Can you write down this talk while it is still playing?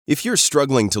If you're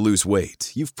struggling to lose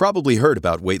weight, you've probably heard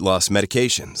about weight loss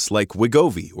medications like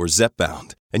Wegovy or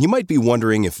Zepbound, and you might be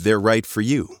wondering if they're right for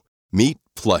you. Meet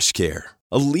PlushCare,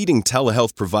 a leading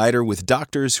telehealth provider with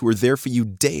doctors who are there for you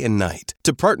day and night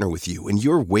to partner with you in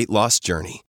your weight loss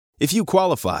journey. If you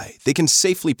qualify, they can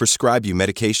safely prescribe you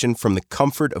medication from the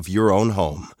comfort of your own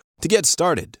home. To get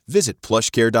started, visit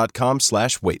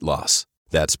plushcare.com/weightloss.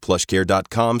 That's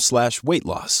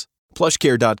plushcare.com/weightloss.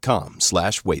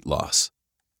 plushcare.com/weightloss.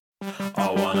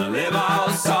 I wanna live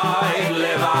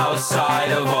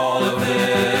outside of all of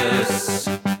this.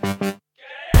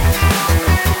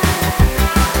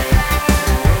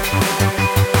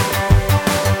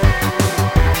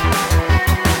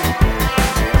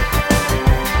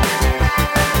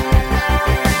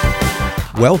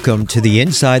 Welcome to the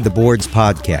Inside the Boards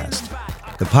podcast,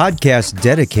 the podcast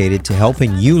dedicated to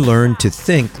helping you learn to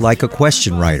think like a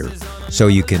question writer so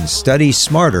you can study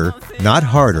smarter, not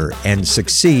harder, and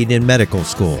succeed in medical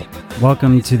school.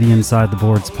 Welcome to the Inside the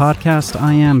Boards podcast.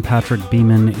 I am Patrick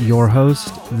Beeman, your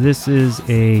host. This is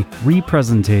a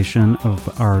representation of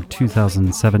our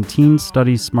 2017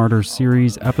 Study Smarter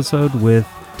series episode with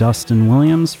Dustin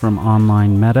Williams from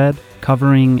Online MedEd,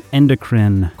 covering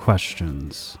endocrine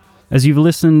questions. As you've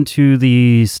listened to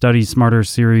the Study Smarter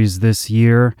series this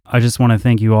year, I just want to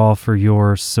thank you all for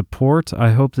your support.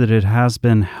 I hope that it has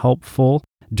been helpful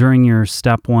during your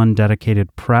Step 1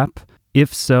 dedicated prep.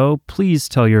 If so, please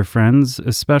tell your friends,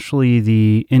 especially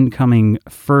the incoming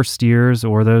first years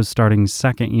or those starting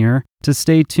second year, to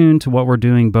stay tuned to what we're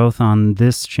doing both on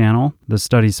this channel, the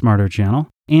Study Smarter channel,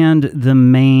 and the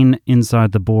main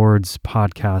Inside the Boards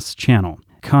podcast channel.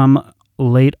 Come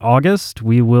late August,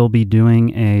 we will be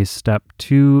doing a Step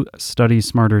 2 Study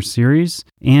Smarter series,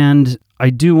 and I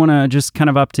do want to just kind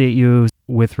of update you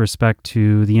with respect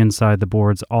to the Inside the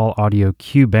Boards All Audio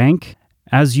Q Bank.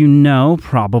 As you know,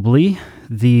 probably,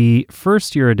 the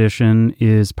first year edition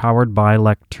is powered by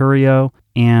Lecturio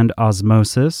and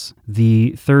Osmosis.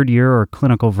 The third year or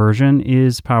clinical version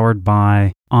is powered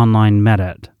by Online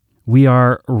MedEd. We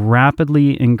are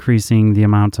rapidly increasing the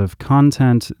amount of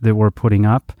content that we're putting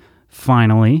up,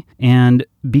 finally, and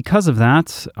because of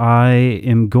that, I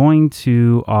am going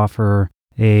to offer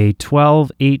a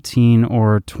 12, 18,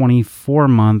 or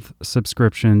 24-month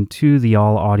subscription to the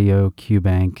All Audio Q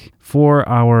Bank. For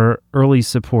our early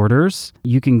supporters,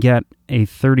 you can get a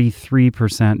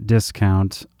 33%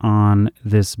 discount on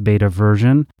this beta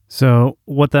version. So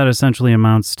what that essentially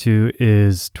amounts to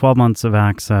is 12 months of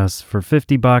access for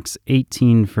 $50,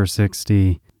 18 for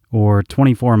 $60, or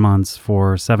 24 months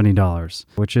for $70,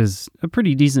 which is a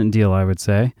pretty decent deal, I would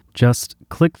say. Just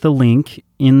click the link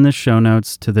in the show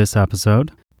notes to this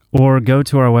episode, or go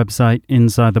to our website,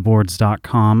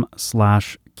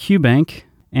 insidetheboards.com/QBank,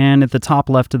 and at the top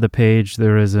left of the page,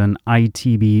 there is an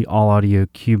ITB All Audio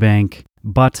Q Bank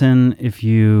button. If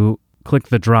you click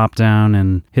the drop down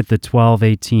and hit the 12,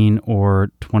 18,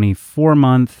 or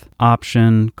 24-month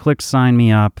option, click Sign Me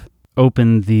Up,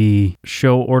 open the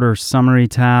show order summary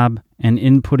tab, and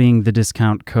inputting the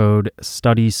discount code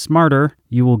Study Smarter,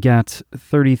 you will get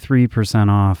 33%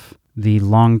 off the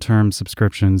long-term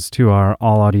subscriptions to our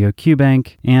All Audio Q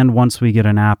Bank. And once we get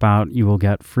an app out, you will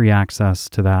get free access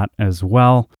to that as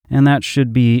well. And that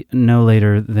should be no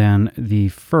later than the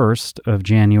 1st of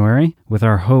January, with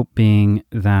our hope being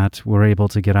that we're able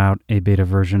to get out a beta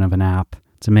version of an app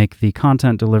to make the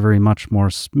content delivery much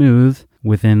more smooth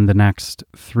within the next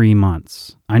 3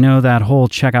 months. I know that whole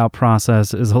checkout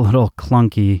process is a little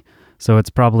clunky, so it's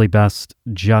probably best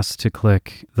just to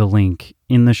click the link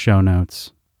in the show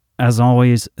notes. As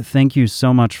always, thank you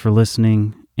so much for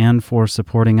listening and for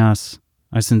supporting us.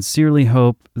 I sincerely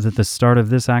hope that the start of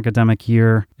this academic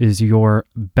year is your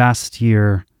best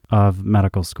year of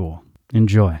medical school.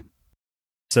 Enjoy.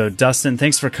 So, Dustin,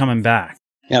 thanks for coming back.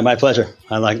 Yeah, my pleasure.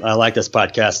 I like this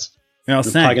podcast. No, I'm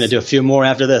thanks. probably going to do a few more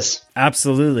after this.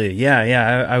 Absolutely.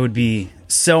 Yeah. I would be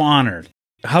so honored.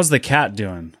 How's the cat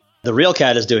doing? The real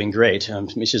cat is doing great.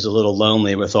 She's a little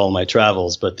lonely with all my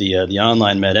travels, but the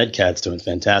Online MedEd cat's doing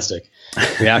fantastic.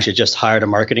 We actually just hired a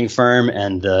marketing firm,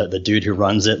 and the dude who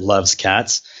runs it loves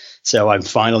cats. So I'm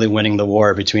finally winning the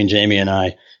war between Jamie and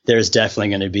I. There's definitely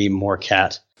going to be more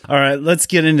cat. All right, let's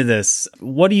get into this.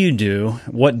 What do you do?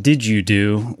 What did you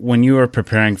do when you were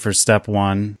preparing for Step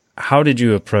 1? How did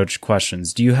you approach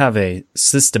questions? Do you have a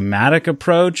systematic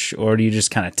approach, or do you just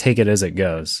kind of take it as it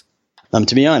goes?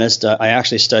 To be honest, I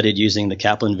actually studied using the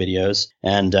Kaplan videos,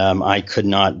 and I could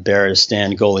not bear to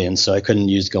stand Golian, so I couldn't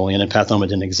use Golian, and Pathoma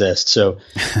didn't exist. So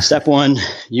Step 1,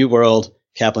 UWorld,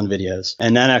 Kaplan videos.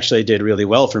 And that actually did really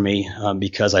well for me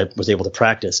because I was able to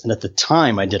practice. And at the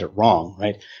time, I did it wrong,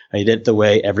 right? I did it the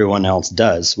way everyone else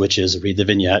does, which is read the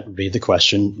vignette, read the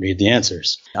question, read the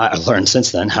answers. I learned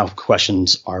since then how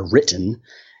questions are written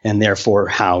and therefore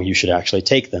how you should actually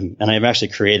take them. And I've actually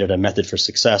created a method for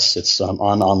success. It's on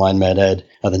Online MedEd,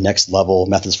 the next level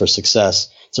methods for success.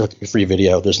 It's a free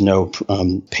video. There's no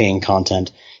paying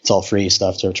content. It's all free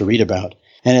stuff to read about.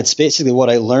 And it's basically what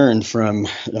I learned from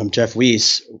Jeff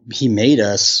Weiss. He made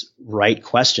us write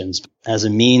questions as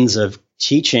a means of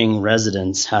teaching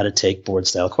residents how to take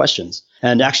board-style questions.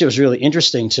 And actually, it was really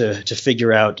interesting to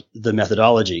figure out the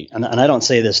methodology. And I don't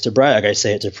say this to brag. I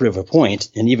say it to prove a point.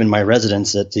 And even my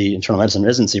residents at the internal medicine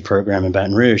residency program in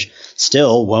Baton Rouge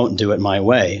still won't do it my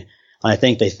way. I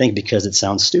think they think because it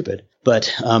sounds stupid.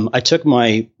 But I took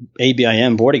my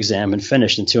ABIM board exam and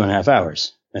finished in 2.5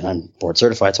 hours. And I'm board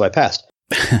certified, so I passed.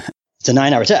 It's a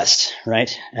 9-hour test,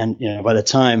 right? And by the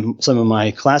time some of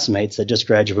my classmates that just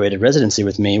graduated residency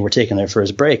with me were taking their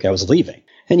first break, I was leaving.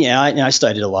 And I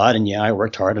studied a lot, and I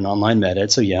worked hard in Online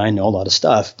MedEd, so I know a lot of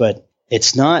stuff. But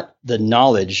it's not the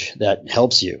knowledge that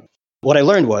helps you. What I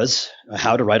learned was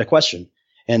how to write a question,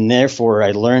 and therefore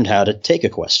I learned how to take a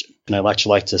question. And I'd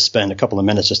actually like to spend a couple of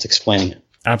minutes just explaining it.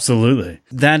 Absolutely.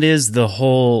 That is the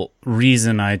whole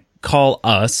reason I call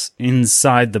us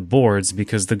Inside the Boards,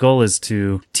 because the goal is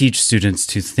to teach students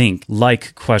to think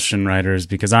like question writers,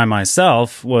 because I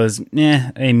myself was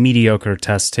a mediocre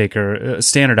test taker, a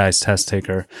standardized test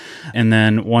taker. And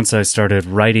then once I started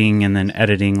writing and then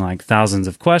editing like thousands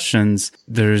of questions,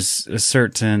 there's a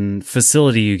certain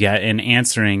facility you get in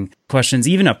answering questions,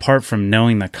 even apart from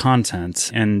knowing the content.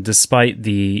 And despite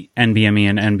the NBME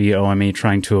and NBOME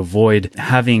trying to avoid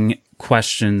having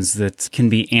questions that can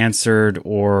be answered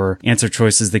or answer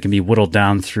choices that can be whittled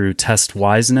down through test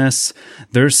wiseness,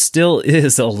 there still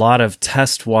is a lot of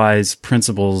test wise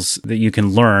principles that you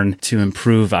can learn to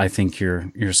improve, I think,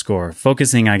 your score.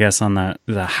 Focusing, I guess, on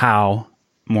the how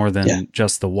more than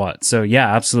just the what. So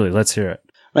yeah, absolutely. Let's hear it.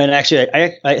 Right. Actually,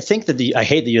 I think that I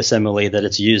hate the USMLE that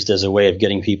it's used as a way of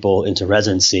getting people into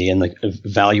residency and like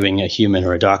valuing a human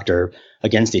or a doctor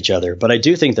against each other. But I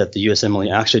do think that the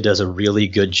USMLE actually does a really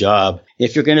good job.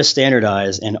 If you're going to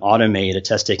standardize and automate a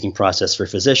test-taking process for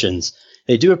physicians,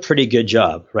 they do a pretty good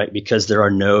job, right? Because there are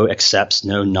no accepts,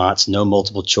 no nots, no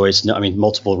multiple choice,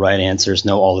 multiple right answers,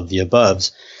 no all of the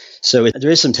aboves. So there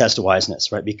is some test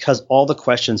wiseness, right? Because all the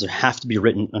questions have to be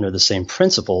written under the same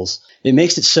principles. It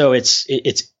makes it so it's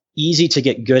easy to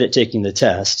get good at taking the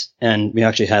test. And we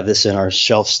actually have this in our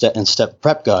shelf step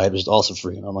prep guide, which is also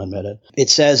free on Online MedEd.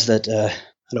 It says that,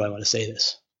 how do I want to say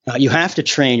this? You have to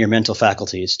train your mental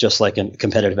faculties, just like a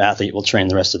competitive athlete will train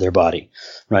the rest of their body,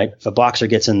 right? If a boxer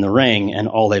gets in the ring and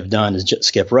all they've done is just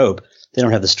skip rope, they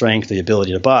don't have the strength, the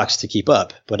ability to box to keep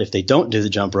up. But if they don't do the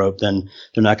jump rope, then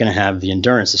they're not going to have the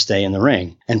endurance to stay in the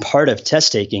ring. And part of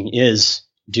test taking is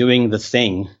doing the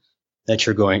thing that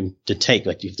you're going to take.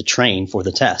 Like you have to train for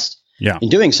the test. Yeah. In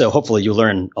doing so, hopefully you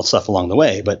learn stuff along the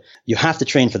way, but you have to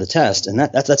train for the test. And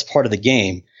that's part of the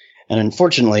game. And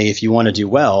unfortunately, if you want to do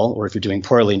well, or if you're doing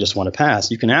poorly and just want to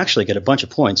pass, you can actually get a bunch of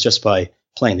points just by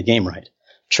playing the game right,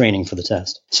 training for the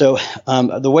test. So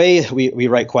the way we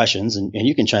write questions, and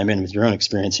you can chime in with your own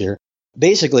experience here,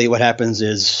 basically what happens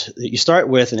is that you start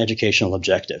with an educational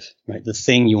objective, right? The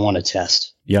thing you want to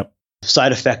test. Yep.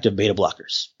 Side effect of beta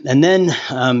blockers. And then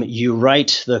you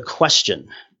write the question,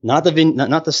 not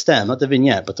the stem, not the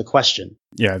vignette, but the question.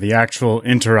 Yeah, the actual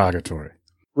interrogatory.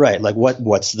 Right, like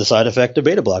what's the side effect of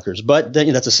beta blockers? But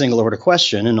then that's a single order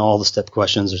question, and all the step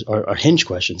questions are hinge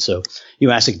questions. So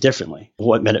you ask it differently.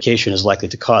 What medication is likely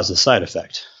to cause the side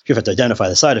effect? You have to identify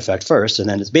the side effect first, and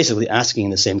then it's basically asking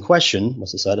the same question,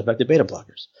 what's the side effect of beta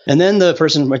blockers? And then the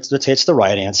person takes the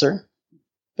right answer,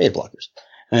 beta blockers.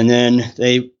 And then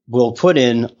they will put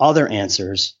in other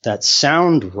answers that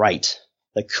sound right,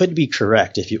 that could be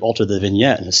correct if you alter the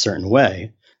vignette in a certain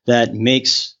way, that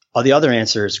makes all the other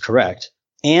answers correct.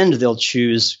 And they'll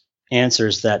choose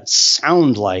answers that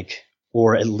sound like,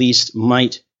 or at least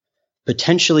might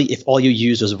potentially, if all you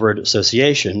use was word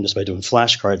association, just by doing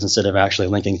flashcards instead of actually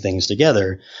linking things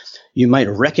together, you might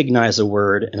recognize a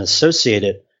word and associate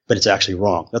it, but it's actually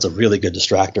wrong. That's a really good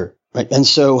distractor, right? And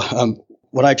so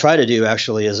what I try to do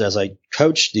actually is, as I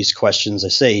coach these questions, I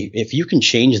say, if you can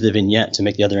change the vignette to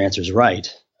make the other answers right,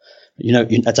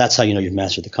 that's how you know you've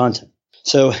mastered the content.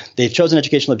 So they've chosen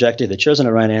educational objective, they've chosen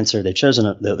a right answer, they've chosen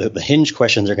the hinge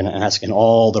questions they're going to ask and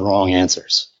all the wrong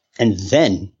answers. And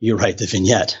then you write the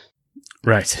vignette.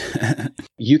 Right.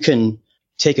 You can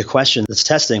take a question that's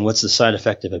testing what's the side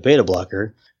effect of a beta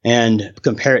blocker and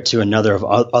compare it to another of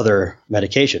other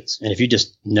medications. And if you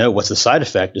just know what's the side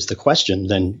effect is the question,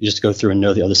 then you just go through and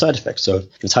know the other side effects. So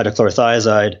if it's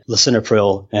hydrochlorothiazide,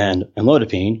 lisinopril, and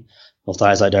amlodipine, well,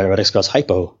 thiazide diuretics cause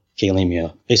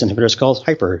hypokalemia. ACE inhibitors cause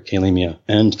hyperkalemia.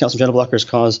 And calcium channel blockers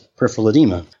cause peripheral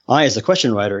edema. I, as a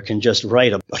question writer, can just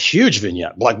write a huge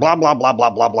vignette, like blah, blah, blah,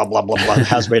 blah, blah, blah, blah, blah, blah,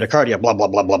 has bradycardia, blah, blah,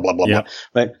 blah, blah, blah, blah, blah,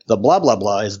 right? The blah, blah,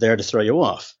 blah is there to throw you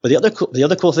off. But the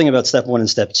other cool thing about step 1 and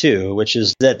step 2, which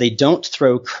is that they don't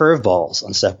throw curveballs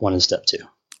on step 1 and step 2.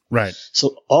 Right.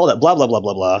 So all that blah, blah, blah,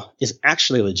 blah, blah is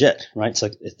actually legit, right? So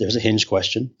if there's a hinge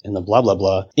question and the blah, blah,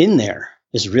 blah in there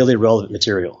is really relevant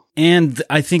material. And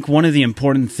I think one of the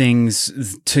important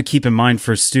things to keep in mind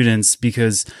for students,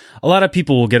 because a lot of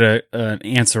people will get an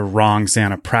answer wrong, say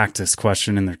on a practice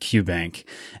question in their Q bank,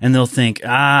 and they'll think,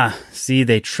 see,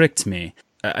 they tricked me.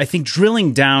 I think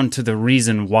drilling down to the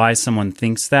reason why someone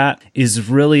thinks that is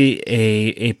really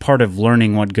a part of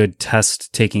learning what good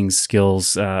test taking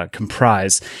skills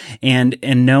comprise, and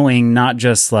knowing not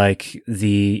just like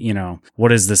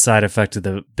what is the side effect of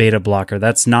the beta blocker.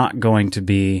 That's not going to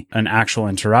be an actual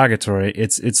interrogatory.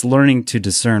 It's learning to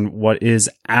discern what is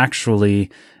actually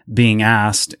being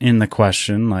asked in the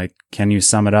question, like, can you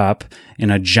sum it up in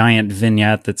a giant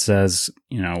vignette that says,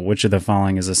 which of the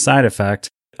following is a side effect?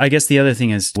 I guess the other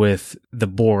thing is with the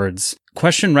boards,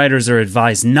 question writers are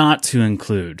advised not to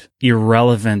include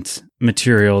irrelevant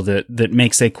material that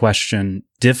makes a question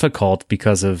difficult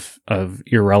because of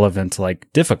irrelevant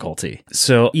difficulty.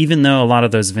 So even though a lot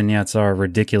of those vignettes are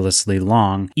ridiculously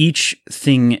long, each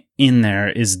thing in there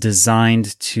is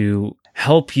designed to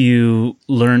help you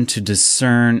learn to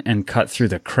discern and cut through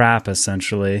the crap,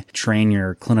 essentially, train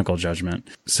your clinical judgment.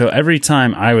 So every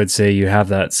time I would say you have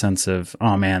that sense of,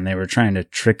 oh man, they were trying to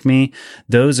trick me,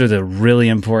 those are the really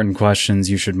important questions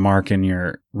you should mark in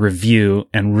your review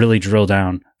and really drill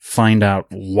down, find out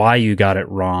why you got it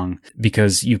wrong,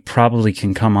 because you probably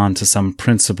can come on to some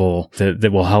principle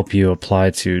that will help you apply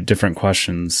to different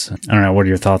questions. I don't know. What are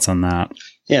your thoughts on that?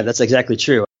 Yeah, that's exactly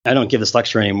true. I don't give this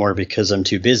lecture anymore because I'm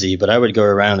too busy, but I would go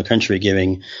around the country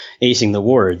giving Acing the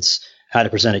Wards how to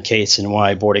present a case and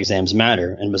why board exams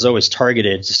matter, and was always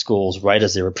targeted to schools right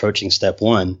as they were approaching step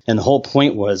 1. And the whole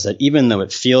point was that even though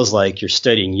it feels like you're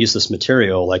studying useless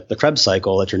material like the Krebs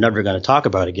cycle that you're never going to talk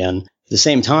about again, at the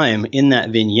same time, in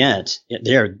that vignette,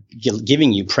 they're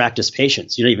giving you practice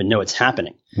patients. You don't even know it's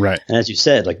happening. Right. And as you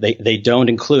said, they don't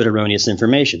include erroneous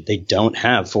information. They don't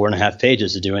have 4.5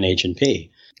 pages to do an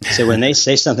H&P. So when they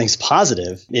say something's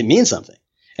positive, it means something.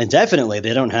 And definitely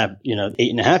they don't have,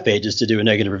 8.5 pages to do a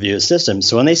negative review of systems.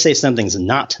 So when they say something's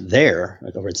not there,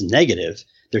 or it's negative,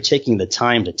 they're taking the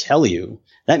time to tell you.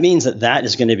 That means that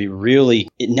is going to be really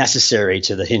necessary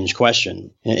to the hinge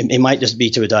question. It might just be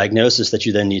to a diagnosis that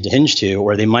you then need to hinge to,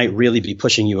 or they might really be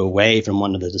pushing you away from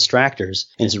one of the distractors.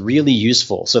 And it's really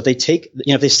useful. So if they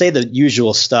if they say the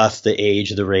usual stuff, the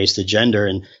age, the race, the gender,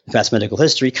 and the past medical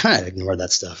history, kind of ignore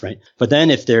that stuff, right? But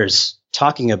then if there's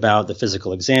talking about the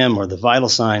physical exam or the vital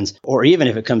signs, or even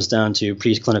if it comes down to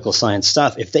preclinical science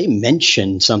stuff, if they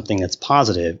mention something that's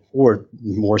positive, or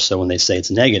more so when they say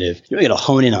it's negative, you're going to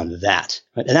hone in on that.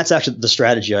 Right? And that's actually the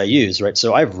strategy I use, right?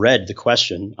 So I've read the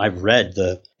question, I've read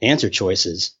the answer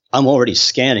choices. I'm already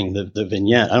scanning the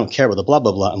vignette. I don't care about the blah,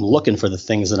 blah, blah. I'm looking for the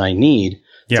things that I need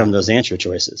from those answer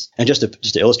choices. And just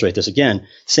to illustrate this again,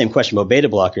 same question about beta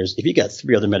blockers. If you got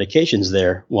 3 other medications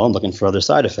there, well, I'm looking for other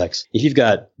side effects. If you've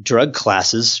got drug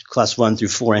classes, class 1 through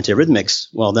 4 antiarrhythmics,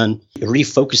 well, then it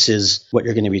refocuses what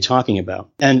you're going to be talking about.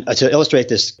 And to illustrate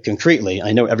this concretely,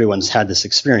 I know everyone's had this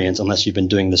experience, unless you've been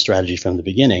doing the strategy from the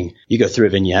beginning. You go through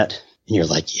a vignette, and you're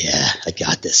like, yeah, I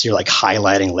got this. You're like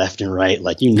highlighting left and right.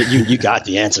 Like you got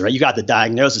the answer, right? You got the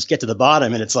diagnosis, get to the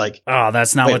bottom. And it's like, oh,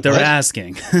 that's not what they're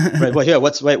asking. Right. Well, yeah.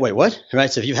 Wait, what?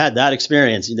 Right. So if you've had that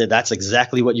experience, that's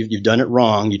exactly what you've done it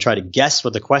wrong. You try to guess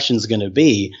what the question's going to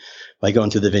be by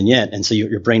going through the vignette. And so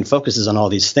your brain focuses on all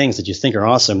these things that you think are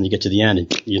awesome, and you get to the end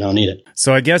and you don't need it.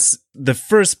 So I guess the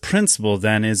first principle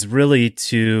then is really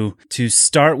to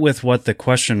start with what the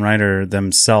question writer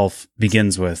themselves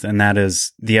begins with, and that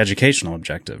is the educational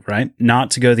objective, right? Not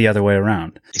to go the other way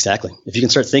around. Exactly. If you can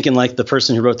start thinking like the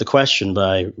person who wrote the question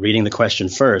by reading the question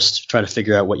first, try to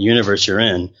figure out what universe you're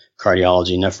in,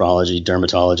 cardiology, nephrology,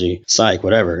 dermatology, psych,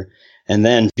 whatever. And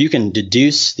then if you can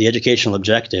deduce the educational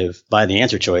objective by the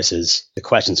answer choices, the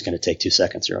question's going to take 2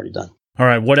 seconds. You're already done. All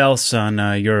right. What else on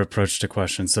your approach to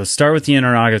questions? So start with the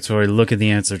interrogatory, look at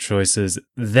the answer choices,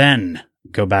 then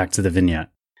go back to the vignette.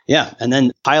 Yeah. And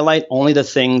then highlight only the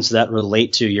things that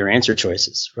relate to your answer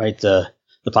choices, right? The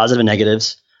positive and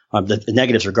negatives, the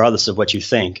negatives regardless of what you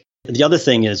think. The other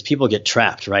thing is people get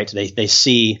trapped, right? They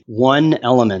see one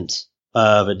element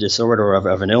of a disorder or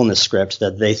of an illness script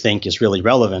that they think is really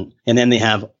relevant, and then they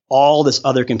have all this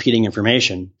other competing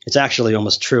information. It's actually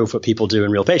almost true of what people do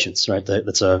in real patients, right?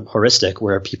 That's a heuristic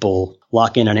where people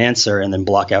lock in an answer and then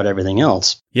block out everything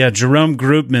else. Yeah, Jerome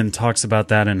Groopman talks about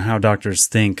that and how doctors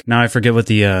think. Now I forget what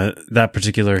the that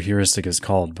particular heuristic is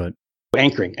called, but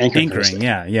Anchoring,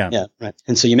 yeah, right.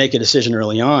 And so you make a decision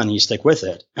early on and you stick with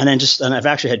it. And then and I've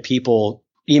actually had people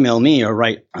email me or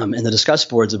write in the discuss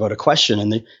boards about a question,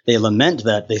 and they lament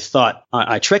that they thought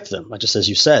I tricked them, just as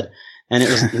you said. And it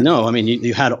was, no, I mean,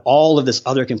 you had all of this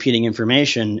other competing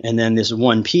information, and then this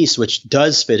one piece, which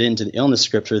does fit into the illness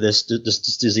script for this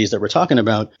disease that we're talking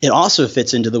about. It also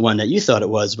fits into the one that you thought it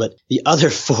was, but the other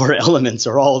 4 elements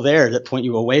are all there that point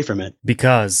you away from it.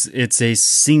 Because it's a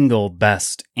single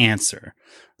best answer,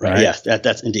 right? Yes,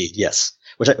 that's indeed, yes.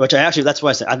 Which I actually, that's why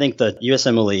I say, I think the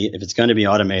USMLE, if it's going to be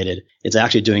automated, it's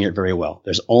actually doing it very well.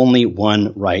 There's only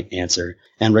one right answer.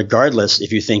 And regardless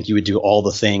if you think you would do all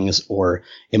the things or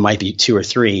it might be 2 or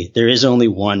 3, there is only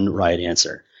one right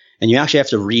answer. And you actually have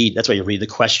to read, that's why you read the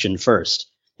question first.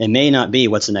 It may not be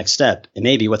what's the next step. It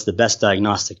may be what's the best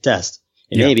diagnostic test.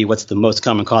 It may be what's the most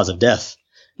common cause of death.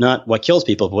 Not what kills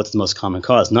people, but what's the most common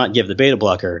cause. Not give the beta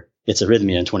blocker its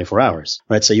arrhythmia in 24 hours,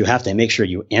 right? So you have to make sure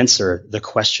you answer the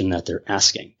question that they're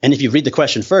asking. And if you read the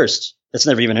question first, that's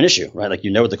never even an issue, right? Like,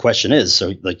 you know what the question is.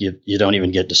 So like you don't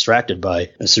even get distracted by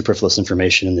superfluous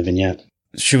information in the vignette.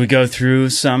 Should we go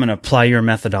through some and apply your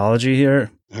methodology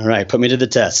here? All right, put me to the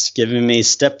test. Giving me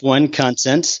step 1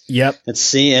 content. Yep. Let's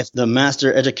see if the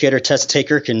master educator test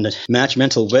taker can match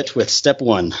mental wit with step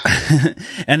 1.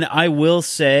 And I will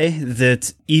say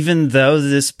that even though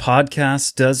this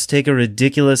podcast does take a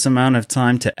ridiculous amount of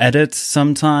time to edit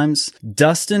sometimes,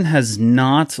 Dustin has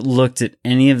not looked at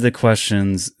any of the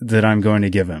questions that I'm going to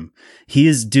give him. He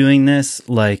is doing this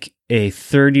like a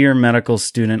third-year medical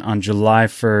student on July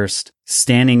 1st,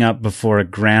 standing up before a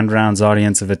grand rounds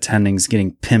audience of attendings,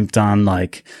 getting pimped on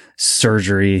like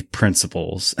surgery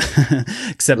principles.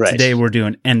 Except today we're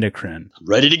doing endocrine. I'm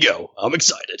ready to go. I'm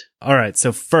excited. All right.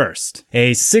 So first,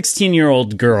 a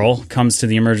 16-year-old girl comes to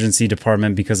the emergency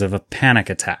department because of a panic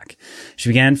attack. She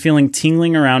began feeling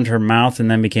tingling around her mouth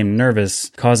and then became nervous,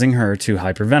 causing her to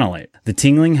hyperventilate. The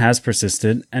tingling has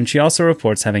persisted, and she also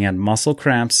reports having had muscle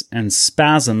cramps and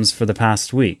spasms for the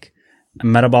past week. A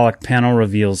metabolic panel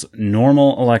reveals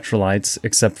normal electrolytes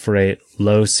except for a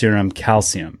low serum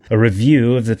calcium. A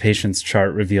review of the patient's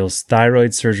chart reveals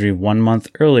thyroid surgery 1 month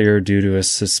earlier due to a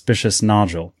suspicious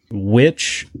nodule.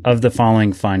 Which of the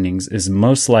following findings is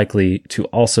most likely to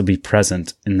also be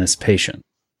present in this patient?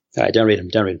 All right, don't read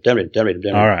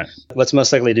them. All right. What's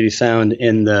most likely to be found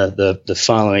in the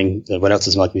following, what else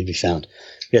is likely to be found?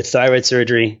 We had thyroid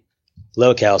surgery,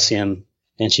 low calcium,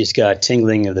 and she's got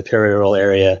tingling of the perioral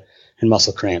area and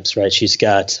muscle cramps, right? She's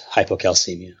got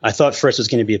hypocalcemia. I thought first it was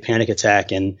going to be a panic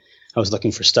attack, and I was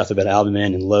looking for stuff about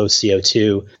albumin and low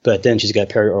CO2, but then she's got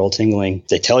perioral tingling.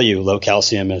 They tell you low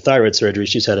calcium and thyroid surgery.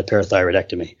 She's had a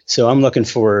parathyroidectomy. So I'm looking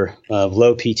for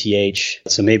low PTH.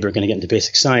 So maybe we're going to get into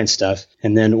basic science stuff,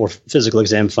 and then or physical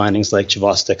exam findings like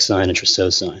Chvostek sign and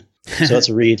Trousseau sign. So let's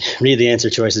read the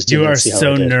answer choices. You are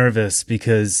so nervous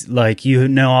because like you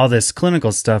know all this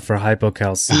clinical stuff for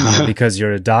hypocalcemia because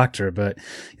you're a doctor, but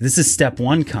this is step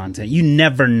 1 content. You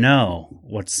never know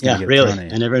what's going to get thrown at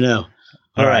you. I never know.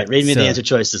 All right, read me the answer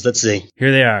choices. Let's see.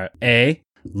 Here they are. A,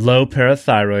 low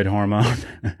parathyroid hormone.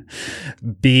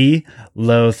 B,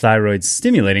 low thyroid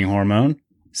stimulating hormone.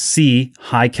 C,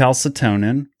 high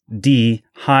calcitonin. D,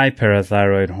 high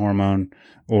parathyroid hormone.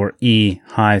 Or E,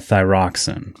 high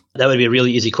thyroxine. That would be a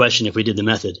really easy question if we did the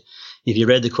method. If you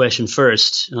read the question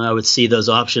first, I would see those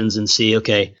options and see,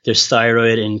 okay, there's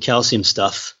thyroid and calcium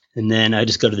stuff. And then I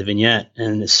just go to the vignette.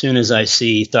 And as soon as I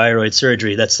see thyroid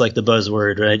surgery, that's like the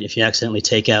buzzword, right? If you accidentally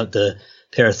take out the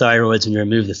parathyroids and you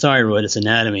remove the thyroid, it's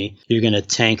anatomy, you're going to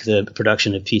tank the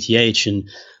production of PTH, and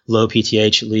low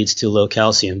PTH leads to low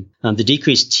calcium. The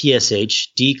decreased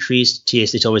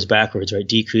TSH, always backwards, right?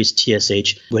 Decreased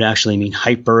TSH would actually mean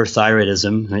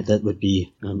hyperthyroidism, right? That would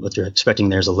be what they're expecting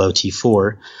there is a low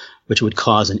T4, which would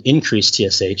cause an increased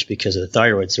TSH because of the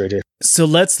thyroid surgery. So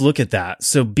let's look at that.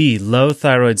 So B, low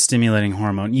thyroid stimulating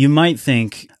hormone. You might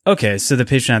think, okay, so the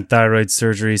patient had thyroid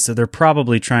surgery, so they're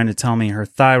probably trying to tell me her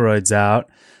thyroid's out,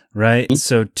 right?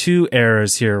 So 2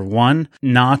 errors here. 1,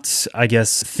 not, I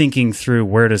guess, thinking through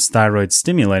where does thyroid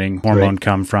stimulating hormone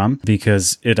come from,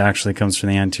 because it actually comes from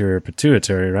the anterior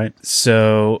pituitary, right?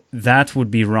 So that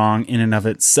would be wrong in and of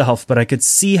itself, but I could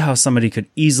see how somebody could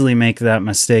easily make that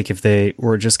mistake if they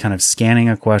were just kind of scanning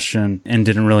a question and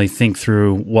didn't really think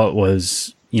through what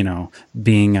was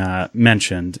being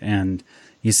mentioned. And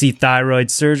you see thyroid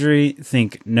surgery,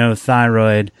 think no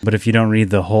thyroid. But if you don't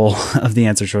read the whole of the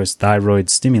answer choice, thyroid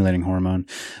stimulating hormone,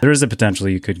 there is a potential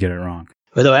you could get it wrong.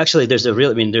 Although actually, there's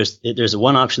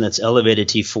one option that's elevated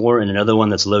T4 and another one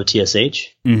that's low TSH.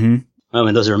 Mm-hmm. Oh,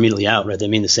 and those are immediately out, right? They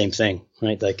mean the same thing,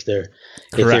 right? Like if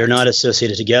they're not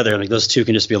associated together, like those two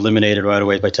can just be eliminated right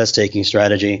away by test taking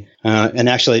strategy. And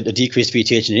actually, a decreased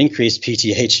PTH and increased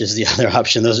PTH is the other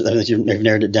option. You've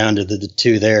narrowed it down to the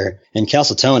two there. And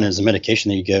calcitonin is a medication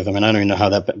that you give. I mean, I don't even know how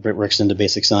that works into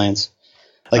basic science.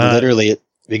 Like literally,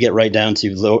 we get right down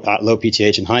to low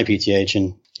PTH and high PTH, and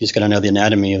you just got to know the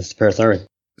anatomy of the parathyroid.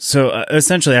 So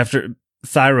essentially, after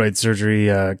thyroid surgery,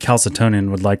 calcitonin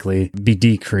would likely be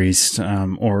decreased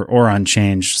or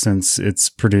unchanged, since it's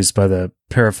produced by the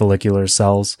parafollicular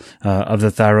cells of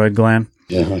the thyroid gland.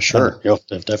 Yeah, sure.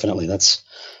 Definitely.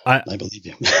 I believe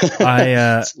you.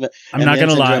 I'm not going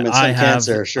to lie.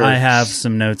 I have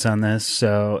some notes on this,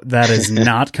 so that is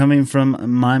not coming from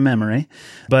my memory.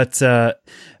 But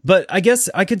I guess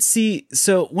I could see,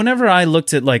 so whenever I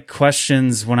looked at like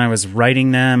questions when I was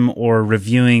writing them or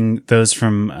reviewing those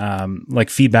from like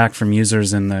feedback from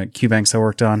users in the QBanks I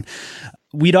worked on,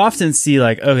 we'd often see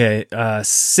like, okay,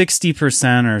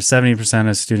 60% or 70%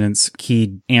 of students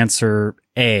keyed answer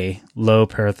A, low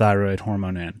parathyroid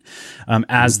hormone in,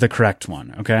 as the correct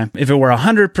one. Okay. If it were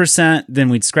 100%, then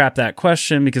we'd scrap that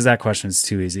question because that question is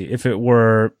too easy. If it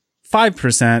were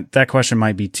 5%, that question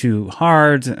might be too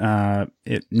hard.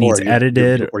 It needs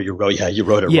edited. You wrote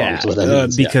it wrong.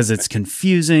 Because it's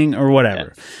confusing or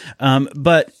whatever. Yeah.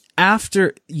 But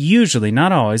after, usually,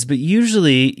 not always, but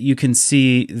usually you can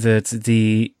see that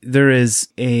there is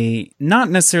not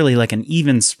necessarily like an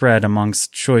even spread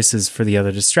amongst choices for the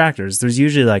other distractors. There's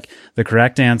usually like the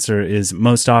correct answer is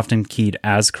most often keyed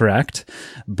as correct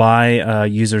by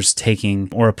users taking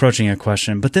or approaching a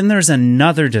question. But then there's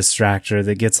another distractor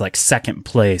that gets like second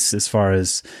place as far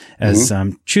as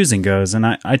choosing goes. And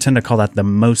I tend to call that the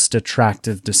most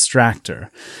attractive distractor.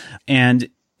 And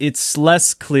it's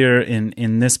less clear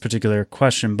in this particular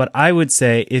question, but I would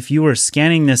say if you were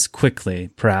scanning this quickly,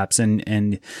 perhaps,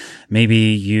 and maybe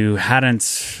you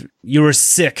were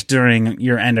sick during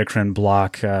your endocrine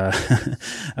block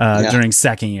during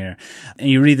second year,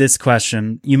 and you read this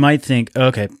question, you might think,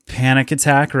 okay, panic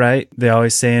attack, right? They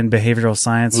always say in behavioral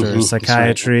science or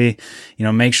psychiatry,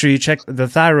 make sure you check the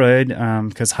thyroid,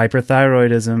 because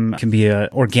hyperthyroidism can be an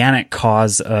organic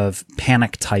cause of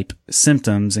panic type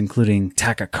symptoms, including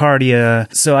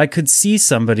tachycardia. So I could see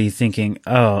somebody thinking,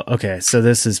 oh, okay, so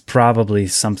this is probably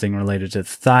something related to the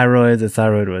thyroid. The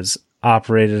thyroid was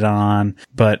operated on,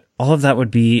 but all of that would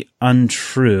be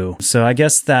untrue. So I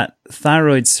guess that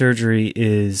thyroid surgery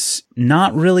is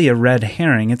not really a red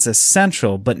herring. It's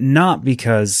essential, but not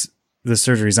because the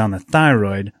surgery is on the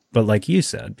thyroid, but like you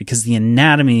said, because the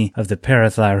anatomy of the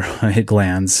parathyroid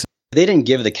glands. They didn't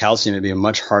give the calcium, it'd be a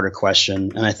much harder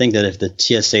question. And I think that if the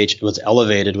TSH was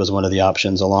elevated was one of the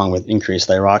options along with increased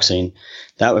thyroxine,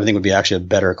 that I think would be actually a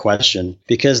better question,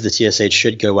 because the TSH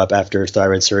should go up after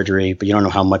thyroid surgery, but you don't know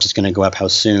how much it's going to go up, how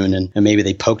soon, and maybe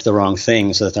they poked the wrong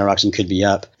thing so the thyroxine could be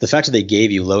up. The fact that they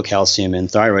gave you low calcium in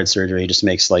thyroid surgery just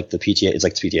makes like the PTH, it's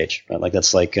like the PTH, right? Like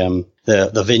that's like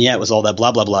the vignette was all that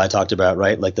blah, blah, blah I talked about,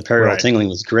 right? Like the perioral tingling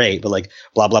was great, but like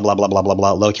blah, blah, blah, blah, blah, blah,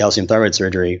 blah, low calcium thyroid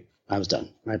surgery, I was done.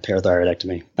 My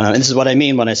parathyroidectomy. And this is what I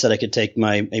mean when I said I could take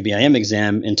my ABIM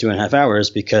exam in 2.5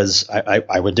 hours, because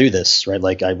I would do this, right?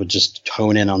 Like I would just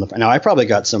hone in on now I probably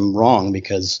got some wrong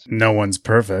because no one's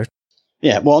perfect.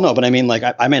 Yeah. Well, no, but I mean, like,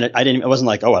 it wasn't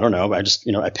like, oh, I don't know. I just,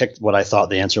 I picked what I thought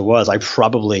the answer was. I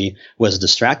probably was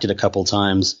distracted a couple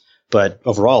times, but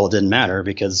overall it didn't matter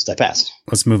because I passed.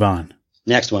 Let's move on.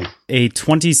 Next one. A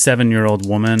 27-year-old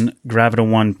woman,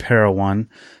 Gravida1 Para1,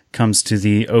 comes to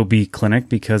the OB clinic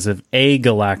because of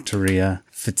agalactorrhea,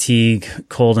 fatigue,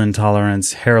 cold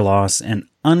intolerance, hair loss, and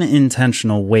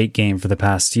unintentional weight gain for the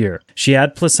past year. She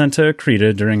had placenta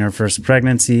accreta during her first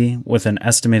pregnancy, with an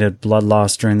estimated blood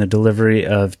loss during the delivery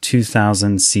of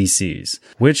 2,000 cc's.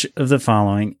 Which of the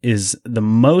following is the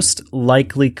most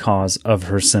likely cause of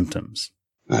her symptoms?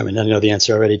 I mean, I know the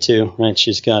answer already too, right?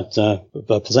 She's got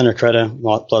placenta accreta,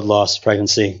 blood loss,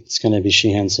 pregnancy. It's going to be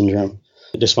Sheehan syndrome.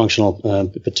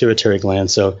 Dysfunctional pituitary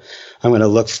gland. So I'm going to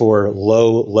look for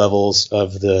low levels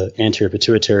of the anterior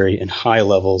pituitary and high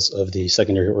levels of the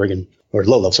secondary organ, or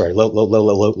low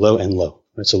and low.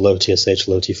 Right? So low TSH,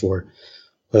 low T4,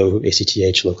 low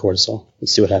ACTH, low cortisol.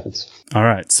 Let's see what happens. All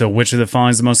right. So which of the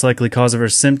following is the most likely cause of her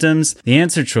symptoms? The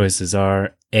answer choices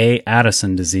are A,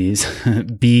 Addison disease,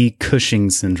 B,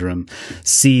 Cushing syndrome,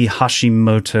 C,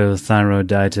 Hashimoto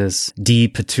thyroiditis, D,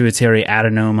 pituitary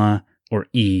adenoma, or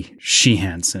E,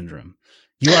 Sheehan syndrome.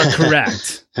 You are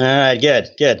correct. All right,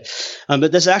 good.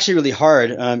 But that's actually really hard,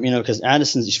 because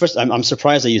Addison's, first, I'm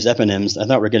surprised they use eponyms. I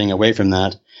thought we're getting away from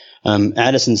that.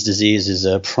 Addison's disease is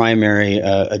a primary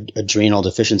adrenal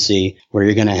deficiency where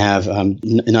you're going to have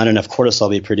not enough cortisol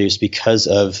be produced because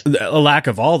of a lack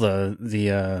of all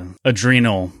the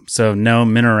adrenal. So no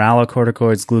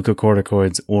mineralocorticoids,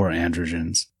 glucocorticoids, or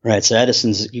androgens. Right. So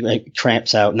Addison's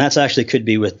cramps out, and that's actually could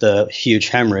be with the huge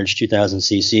hemorrhage, 2,000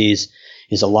 cc's.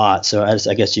 Is a lot. So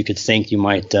I guess you could think you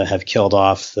might have killed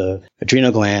off the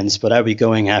adrenal glands, but I would be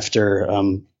going after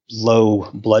low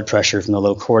blood pressure from the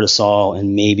low cortisol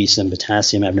and maybe some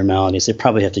potassium abnormalities. They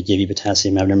probably have to give you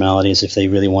potassium abnormalities if they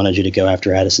really wanted you to go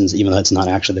after Addison's, even though that's not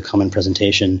actually the common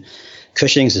presentation.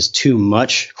 Cushing's is too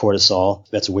much cortisol.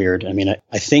 That's weird. I mean,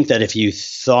 I think that if you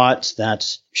thought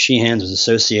that Sheehan's was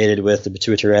associated with the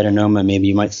pituitary adenoma, maybe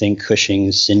you might think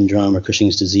Cushing's syndrome or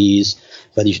Cushing's disease,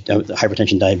 but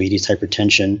hypertension, diabetes,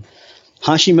 hypertension.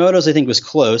 Hashimoto's, I think, was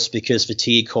close because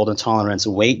fatigue, cold intolerance,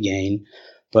 weight gain.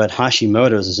 But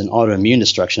Hashimoto's is an autoimmune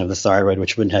destruction of the thyroid,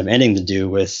 which wouldn't have anything to do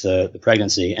with the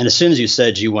pregnancy. And as soon as you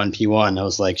said G1P1, I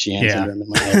was like, Sheehan syndrome in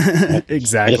my head.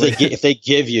 Exactly. If they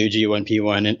give you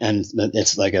G1P1 and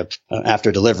it's like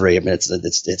after delivery, I mean,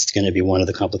 it's going to be one of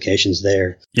the complications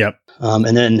there. Yep.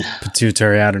 And then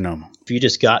pituitary adenoma. If you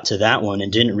just got to that one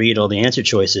and didn't read all the answer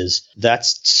choices,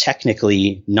 that's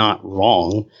technically not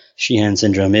wrong. Sheehan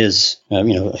syndrome is,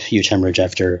 a huge hemorrhage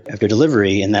after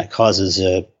delivery, and that causes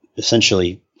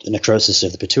essentially necrosis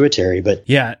of the pituitary. But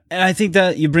yeah, and I think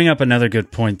that you bring up another good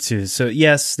point too. So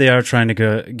yes, they are trying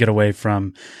to get away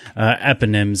from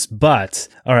eponyms, but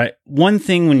all right, one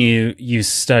thing when you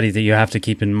study that you have to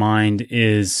keep in mind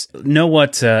is know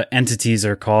what entities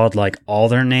are called, like all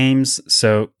their names.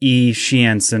 So E,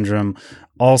 Sheehan syndrome,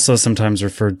 also sometimes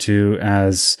referred to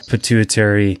as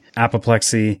pituitary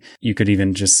apoplexy. You could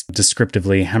even just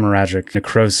descriptively hemorrhagic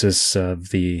necrosis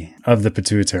of the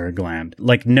pituitary gland.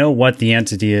 Like, know what the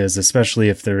entity is, especially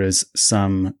if there is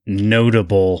some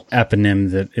notable eponym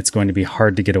that it's going to be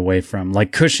hard to get away from,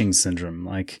 like Cushing syndrome.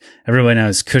 Like, everybody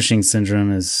knows Cushing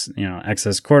syndrome is,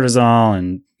 excess cortisol,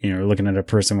 and you're looking at a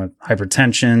person with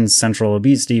hypertension, central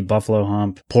obesity, buffalo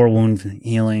hump, poor wound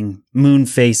healing, moon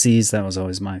faces. That was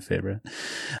always my favorite.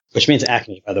 Which means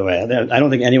acne, by the way. I don't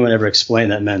think anyone ever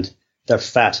explained that meant they're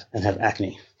fat and have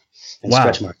acne and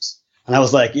stretch marks. And I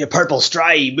was like, purple,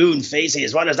 striae, moon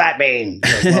faces. What does that mean?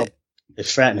 Like, well, they're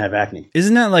fat and have acne.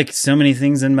 Isn't that like so many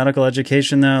things in medical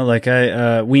education, though? Like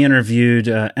we interviewed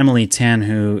Emily Tan,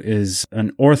 who is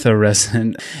an ortho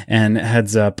resident and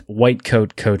heads up White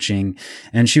Coat Coaching,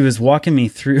 and she was walking me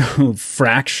through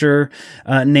fracture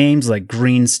names like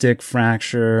green stick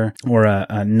fracture or a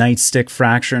nightstick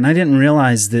fracture, and I didn't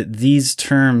realize that these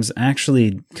terms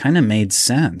actually kind of made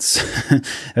sense.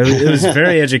 It was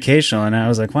very educational, and I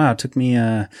was like, wow, it took me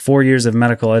 4 years of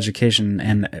medical education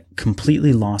and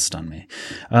completely lost on me.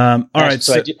 All right.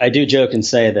 So I do joke and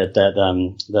say that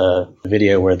the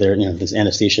video where there's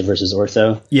anesthesia versus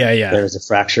ortho. Yeah. There's a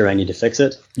fracture. I need to fix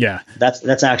it. Yeah.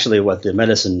 That's actually what the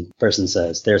medicine person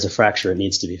says. There's a fracture. It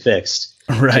needs to be fixed.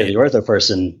 Right. To the ortho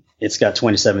person, it's got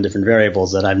 27 different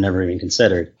variables that I've never even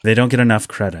considered. They don't get enough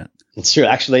credit. It's true.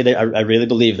 Actually, I really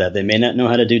believe that. They may not know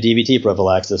how to do DVT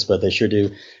prophylaxis, but they sure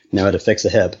do know how to fix a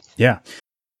hip. Yeah.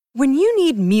 When you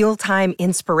need mealtime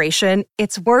inspiration,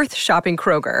 it's worth shopping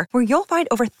Kroger, where you'll find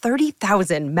over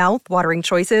 30,000 mouth-watering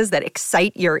choices that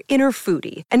excite your inner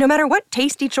foodie. And no matter what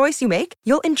tasty choice you make,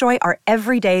 you'll enjoy our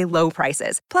everyday low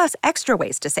prices, plus extra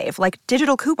ways to save, like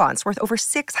digital coupons worth over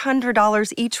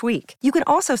 $600 each week. You can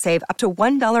also save up to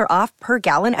 $1 off per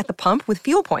gallon at the pump with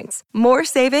fuel points. More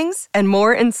savings and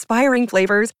more inspiring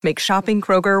flavors make shopping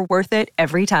Kroger worth it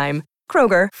every time.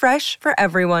 Kroger, fresh for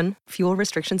everyone. Fuel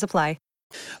restrictions apply.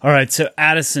 All right, so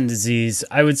Addison disease.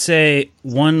 I would say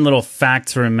one little fact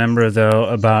to remember, though,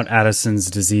 about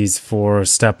Addison's disease for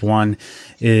step one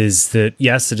is that,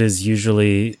 yes, it is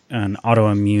usually an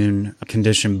autoimmune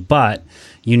condition, but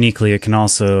uniquely, it can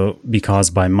also be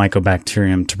caused by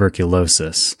Mycobacterium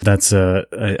tuberculosis. That's,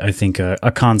 I think,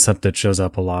 a concept that shows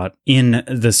up a lot in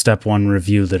the step one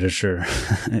review literature,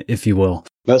 if you will.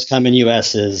 Most common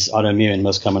U.S. is autoimmune.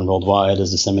 Most common worldwide is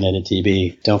disseminated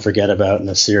TB. Don't forget about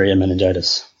Neisseria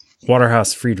meningitis.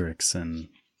 Waterhouse Friedrichs and...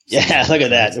 Yeah, look at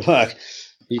that. Look.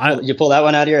 You pull that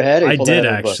one out of your head? Or I you pull did that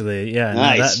out of the book? actually. Yeah.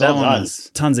 Nice. That Well one done. was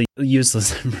tons of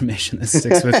useless information that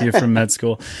sticks with you from med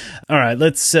school. All right,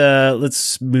 let's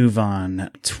move on.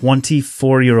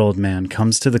 24-year-old man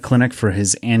comes to the clinic for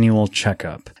his annual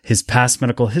checkup. His past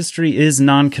medical history is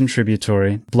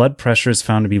non-contributory. Blood pressure is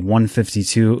found to be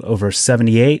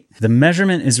 152/78. The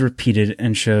measurement is repeated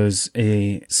and shows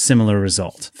a similar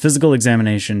result. Physical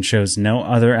examination shows no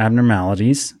other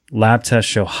abnormalities. Lab tests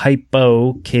show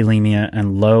hypokalemia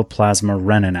and low plasma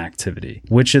renin activity.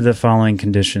 Which of the following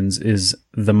conditions is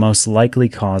the most likely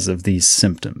cause of these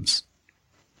symptoms?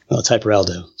 Well, it's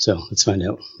hyperaldo. So let's find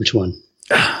out which one.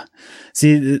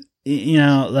 See,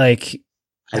 like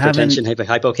Hypertension,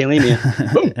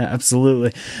 hypokalemia.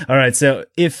 Absolutely. All right. So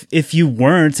if you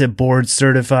weren't a board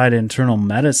certified internal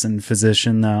medicine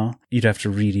physician, though, you'd have to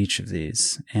read each of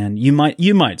these, and you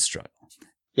might struggle.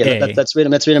 Yeah, let's read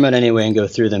them out anyway and go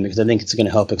through them, because I think it's going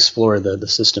to help explore the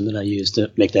system that I use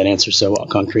to make that answer so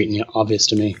concrete and obvious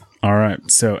to me. All right.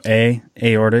 So A,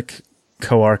 aortic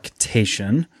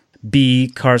coarctation. B,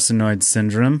 carcinoid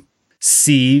syndrome.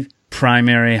 C,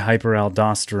 primary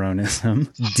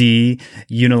hyperaldosteronism. D,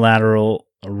 unilateral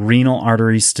renal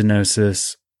artery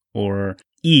stenosis. Or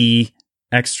E,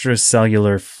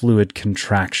 extracellular fluid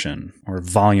contraction, or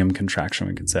volume contraction,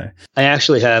 we could say. I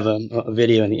actually have a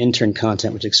video in the intern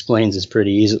content which explains this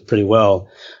pretty well.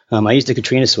 I used the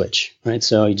Katrina switch, right?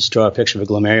 So you just draw a picture of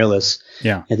a glomerulus.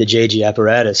 Yeah. At the JG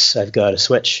apparatus, I've got a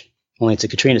switch, only it's a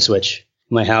Katrina switch.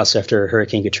 In my house after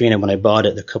Hurricane Katrina, when I bought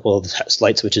it, a couple of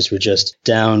light switches were just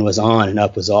down was on and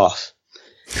up was off.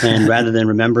 And rather than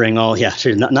remembering not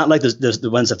like the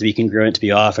ones that have to be congruent to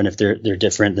be off, and if they're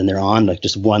different, then they're on, like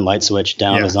just one light switch,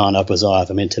 down was on, up was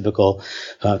off. I mean, typical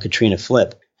Katrina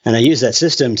flip. And I use that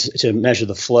system to measure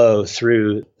the flow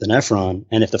through the nephron.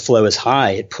 And if the flow is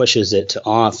high, it pushes it to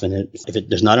off. And if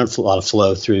there's not a lot of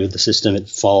flow through the system, it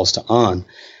falls to on.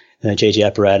 And the JG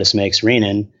apparatus makes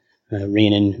renin.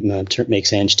 Renin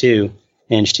makes Ang2.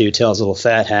 Ang2 tells a little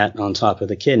fat hat on top of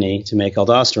the kidney to make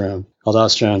aldosterone.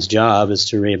 Aldosterone's job is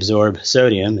to reabsorb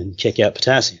sodium and kick out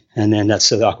potassium. And then that's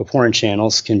so the aquaporin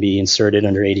channels can be inserted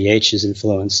under ADH's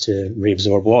influence to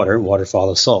reabsorb water. Water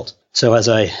follows salt. So as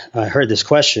I heard this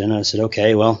question, I said,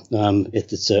 okay, well,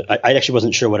 I actually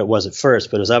wasn't sure what it was at first,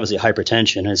 but it was obviously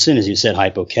hypertension. And as soon as you said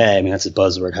hypo-K, I mean, that's a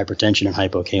buzzword. Hypertension and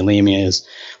hypokalemia is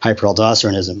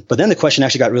hyperaldosteronism. But then the question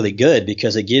actually got really good,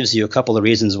 because it gives you a couple of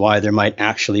reasons why there might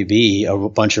actually be a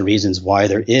bunch of reasons why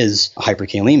there is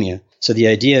hyperkalemia. So the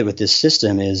idea with this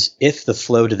system is if the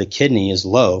flow to the kidney is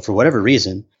low for whatever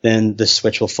reason, then the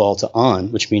switch will fall to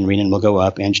on, which means renin will go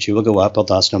up, Ang2 will go up,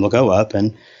 aldosterone will go up,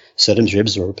 and sodium's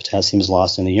reabsorbed, potassium is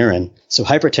lost in the urine. So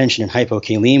hypertension and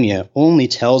hypokalemia only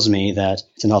tells me that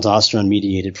it's an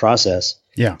aldosterone-mediated process.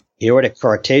 Yeah. Aortic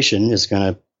coarctation is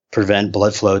going to prevent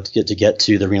blood flow to get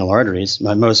to the renal arteries.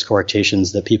 Most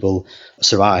coarctations that people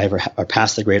survive are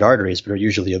past the great arteries, but are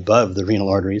usually above the renal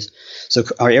arteries. So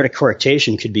our aortic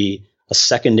coarctation could be a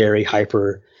secondary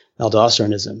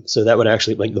hyperaldosteronism. So that would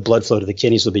actually, like, the blood flow to the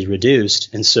kidneys will be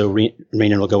reduced, and so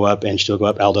renin will go up, Ang2 will go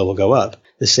up, aldo will go up.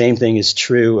 The same thing is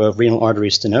true of renal artery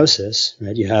stenosis,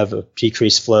 right? You have a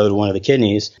decreased flow to one of the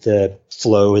kidneys. The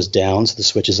flow is down, so the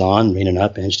switch is on, renin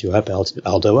up, Ang2 up,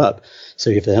 aldo up.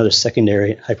 So you have another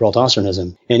secondary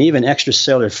hyperaldosteronism. And even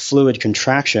extracellular fluid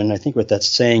contraction, I think what that's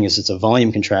saying is it's a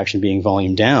volume contraction being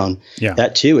volume down. Yeah.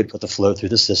 That too would put the flow through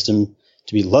the system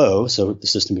to be low, so the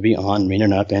system would be on,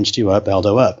 renin up, Ang2 up,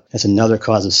 aldo up. That's another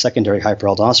cause of secondary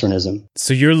hyperaldosteronism.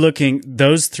 So you're looking,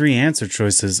 those three answer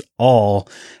choices all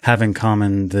have in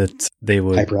common that they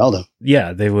would... Hyperaldo.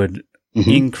 Yeah, they would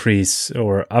increase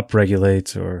or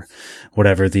upregulate or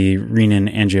whatever the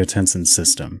renin-angiotensin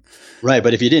system. Right,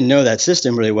 but if you didn't know that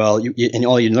system really well, and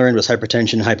all you learned was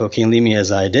hypertension, hypokalemia,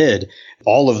 as I did,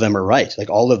 all of them are right.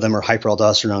 Like, all of them are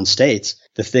hyperaldosterone states.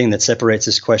 The thing that separates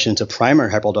this question to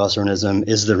primary hyperaldosteronism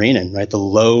is the renin, right? The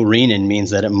low renin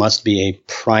means that it must be a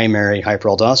primary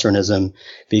hyperaldosteronism,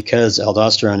 because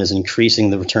aldosterone is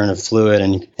increasing the return of fluid,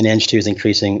 and Ang2 is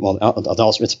increasing, well,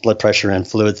 it's blood pressure and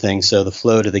fluid thing. So the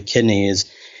flow to the kidney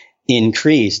is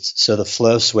increased. So the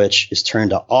flow switch is turned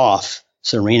to off.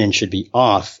 So renin should be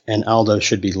off and aldo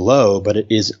should be low, but it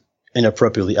is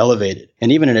inappropriately elevated.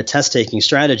 And even in a test-taking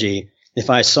strategy, if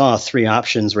I saw three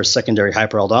options were secondary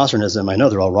hyperaldosteronism, I know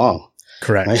they're all wrong.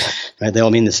 Correct. Right? They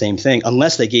all mean the same thing,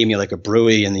 unless they gave me like a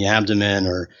bruit in the abdomen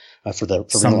or for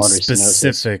some renal artery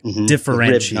specific stenosis.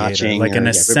 differentiator, like an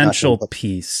essential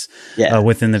piece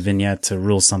within the vignette to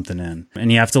rule something in.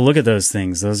 And you have to look at those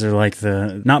things. Those are like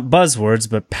the, not buzzwords,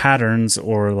 but patterns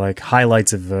or like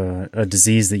highlights of a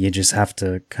disease that you just have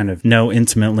to kind of know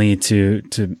intimately to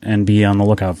and be on the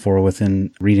lookout for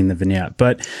within reading the vignette.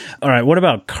 But all right, what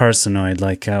about carcinoid?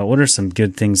 Like, what are some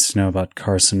good things to know about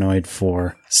carcinoid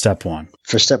for step one?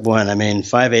 For step one,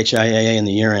 5-HIAA in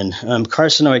the urine.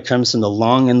 Carcinoid comes from the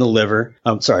lung and the liver.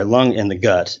 Lung and the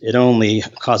gut. It only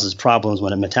causes problems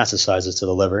when it metastasizes to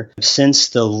the liver. Since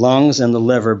the lungs and the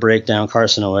liver break down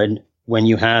carcinoid, when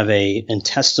you have a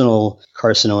intestinal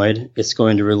carcinoid, it's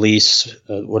going to release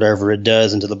whatever it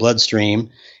does into the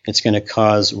bloodstream. It's going to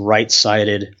cause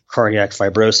right-sided cardiac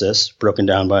fibrosis broken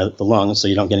down by the lungs, so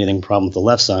you don't get anything problem with the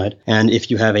left side. And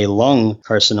if you have a lung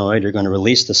carcinoid, you're going to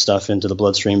release the stuff into the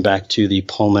bloodstream back to the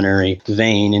pulmonary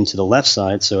vein into the left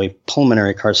side. So a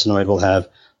pulmonary carcinoid will have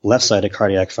left-sided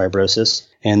cardiac fibrosis.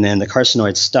 And then the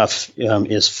carcinoid stuff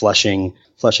is flushing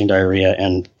diarrhea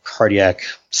and cardiac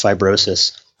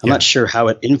fibrosis. I'm not sure how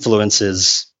it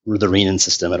influences the renin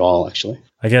system at all, actually.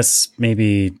 I guess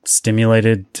maybe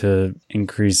stimulated to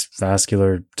increase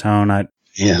vascular tone.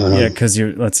 Because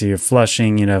you're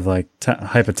flushing, you'd have like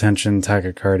hypotension,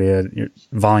 tachycardia, you're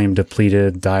volume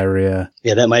depleted, diarrhea.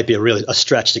 Yeah, that might be a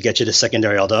stretch to get you to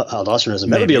secondary aldosteronism.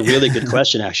 That would be a really good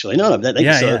question, actually.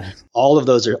 All of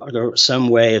those are some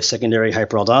way of secondary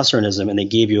hyperaldosteronism, and they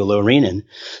gave you a low renin.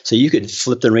 So you could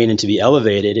flip the renin to be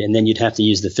elevated, and then you'd have to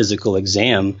use the physical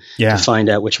exam to find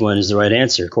out which one is the right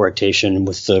answer. Coarctation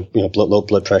with the low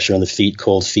blood pressure on the feet,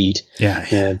 cold feet.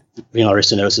 Renal artery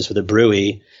stenosis with a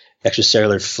Bruy.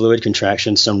 Extracellular fluid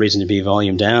contraction, some reason to be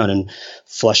volume down, and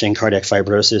flushing cardiac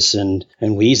fibrosis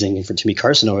and wheezing to be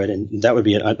carcinoid. And that would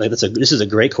be this is a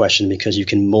great question because you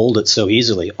can mold it so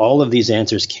easily. All of these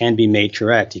answers can be made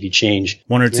correct if you change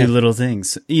one or two little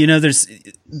things.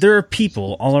 There are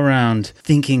people all around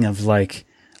thinking of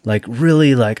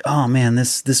really oh man,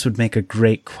 this would make a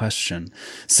great question.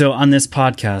 So on this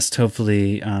podcast,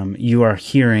 hopefully you are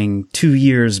hearing 2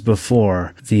 years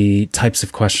before the types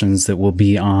of questions that will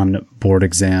be on board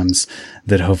exams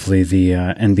that hopefully the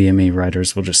NBME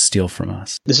writers will just steal from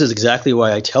us. This is exactly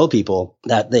why I tell people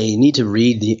that they need to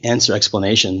read the answer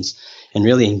explanations and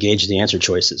really engage the answer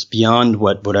choices beyond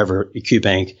whatever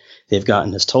QBank they've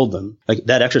gotten has told them. Like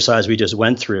that exercise we just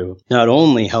went through not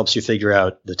only helps you figure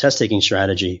out the test taking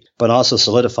strategy, but also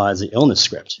solidifies the illness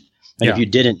script. If you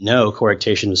didn't know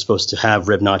coarctation was supposed to have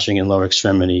rib notching and lower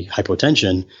extremity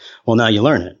hypotension, well, now you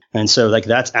learn it. And so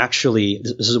this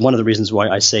is one of the reasons why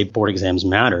I say board exams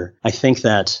matter. I think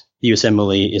that the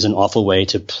USMLE is an awful way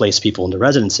to place people into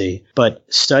residency, but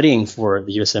studying for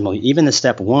the USMLE, even the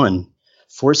step one,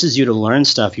 forces you to learn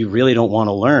stuff you really don't want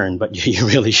to learn, but you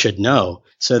really should know.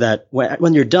 So that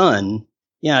when you're done,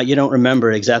 you don't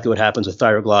remember exactly what happens with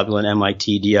thyroglobulin,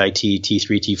 MIT, DIT,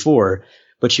 T3, T4,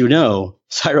 but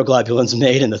thyroglobulins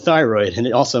made in the thyroid, and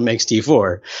it also makes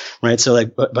T4, right? So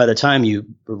by the time you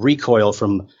recoil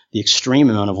from the extreme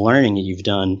amount of learning that you've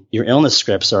done, your illness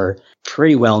scripts are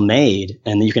pretty well made,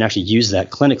 and you can actually use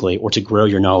that clinically or to grow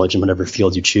your knowledge in whatever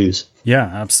field you choose. Yeah,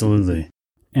 absolutely.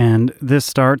 And this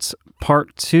starts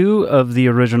part 2 of the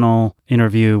original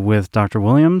interview with Dr.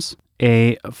 Williams.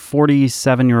 A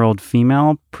 47-year-old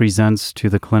female presents to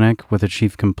the clinic with a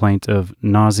chief complaint of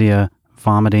nausea,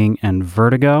 vomiting, and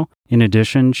vertigo. In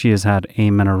addition, she has had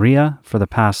amenorrhea for the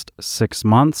past 6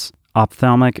 months.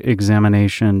 Ophthalmic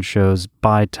examination shows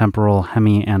bitemporal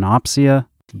hemianopsia.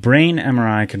 Brain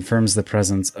MRI confirms the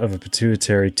presence of a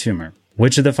pituitary tumor.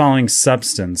 Which of the following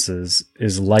substances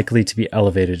is likely to be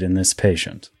elevated in this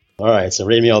patient? All right, so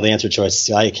read me all the answer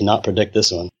choices. I cannot predict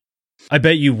this one. I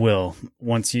bet you will.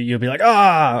 Once you'll be like,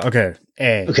 okay.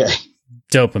 A. Okay.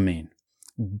 Dopamine.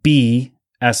 B.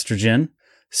 Estrogen.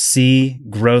 C.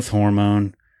 Growth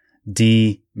hormone.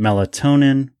 D.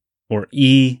 Melatonin. Or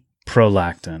E.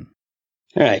 Prolactin.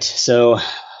 All right, so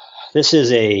this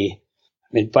is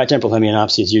bitemporal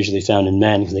hemianopsia is usually found in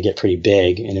men because they get pretty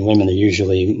big, and in women they're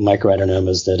usually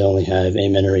microadenomas that only have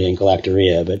amenorrhea and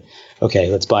galactorrhea. But okay,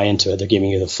 let's buy into it. They're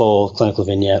giving you the full clinical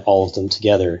vignette, all of them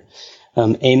together.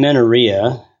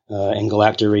 Amenorrhea and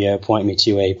galactorrhea point me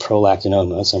to a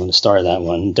prolactinoma, so I'm going to star that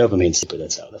one. Dopamine, but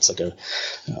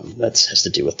that has to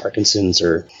do with Parkinson's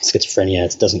or schizophrenia.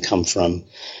 It doesn't come from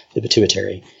the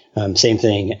pituitary. Same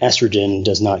thing, estrogen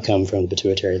does not come from the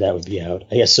pituitary. That would be out.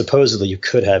 I guess supposedly you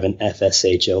could have an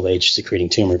FSH, LH secreting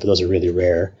tumor, but those are really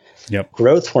rare. Yep.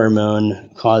 Growth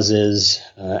hormone causes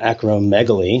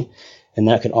acromegaly, and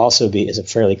that could also is a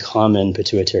fairly common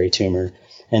pituitary tumor.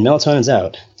 And melatonin's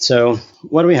out. So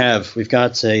what do we have? We've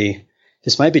got a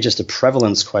this might be just a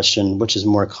prevalence question, which is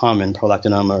more common,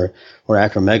 prolactinoma or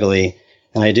acromegaly.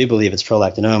 And I do believe it's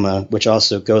prolactinoma, which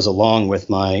also goes along with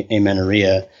my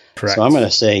amenorrhea. Correct. So I'm going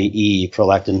to say E,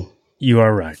 prolactin. You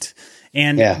are right.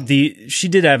 And she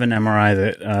did have an MRI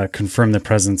that confirmed the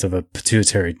presence of a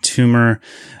pituitary tumor.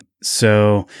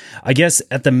 So I guess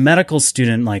at the medical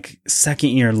student, like second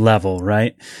year level,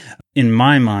 right? In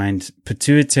my mind,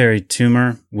 pituitary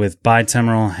tumor with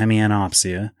bitemporal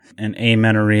hemianopsia and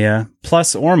amenorrhea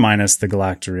plus or minus the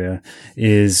galactorrhea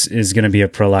is going to be a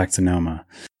prolactinoma.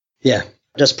 Yeah.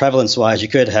 Just prevalence-wise, you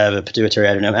could have a pituitary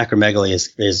adenoma. Acromegaly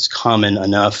is common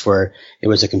enough where it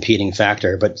was a competing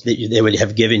factor, but they would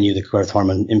have given you the growth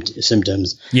hormone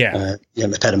symptoms. Yeah.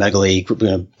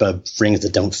 Hepatomegaly, rings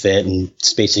that don't fit and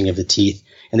spacing of the teeth,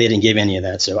 and they didn't give any of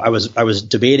that. So I was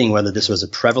debating whether this was a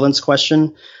prevalence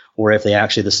question or if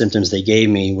the symptoms they gave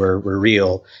me were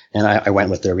real, and I went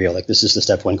with they're real. Like, this is the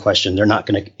step one question. They're not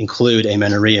going to include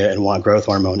amenorrhea and want growth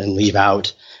hormone and leave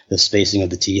out the spacing of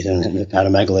the teeth and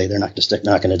hepatomegaly. They're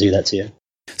not going to do that to you.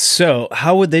 So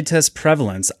how would they test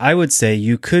prevalence? I would say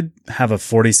you could have a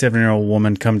 47-year-old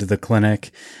woman come to the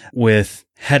clinic with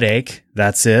headache.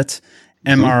 That's it.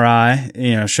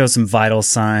 MRI, show some vital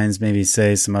signs, maybe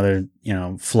say some other,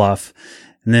 fluff.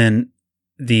 And then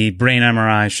the brain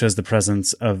MRI shows the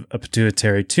presence of a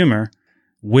pituitary tumor.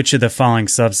 Which of the following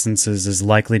substances is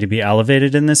likely to be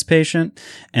elevated in this patient?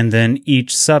 And then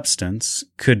each substance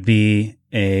could be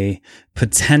a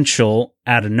potential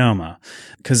adenoma.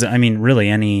 Because, really,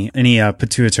 any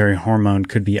pituitary hormone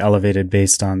could be elevated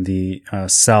based on the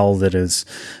cell that is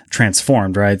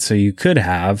transformed, right? So you could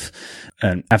have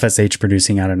an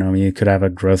FSH-producing adenoma. You could have a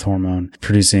growth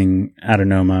hormone-producing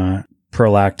adenoma,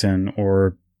 prolactin,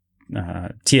 or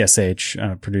TSH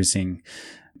producing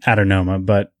adenoma,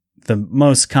 but the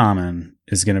most common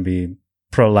is going to be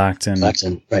prolactin.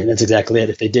 Prolactin, right? That's exactly it.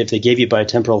 If they gave you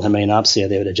bitemporal hemianopsia,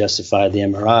 they would have justified the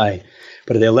MRI.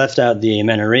 But if they left out the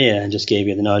amenorrhea and just gave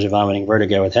you the nausea, vomiting,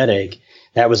 vertigo with headache,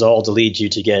 that was all to lead you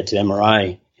to get to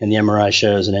MRI. And the MRI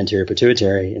shows an anterior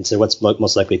pituitary. And so what's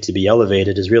most likely to be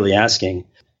elevated is really asking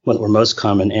what were most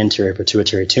common anterior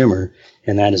pituitary tumor,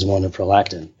 and that is one of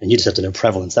prolactin. And you just have to know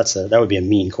prevalence. That would be a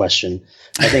mean question.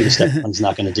 I think the step one's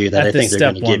not going to do that. I think they're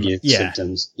going to give you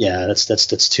symptoms. Yeah,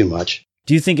 that's too much.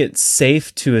 Do you think it's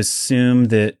safe to assume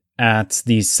that at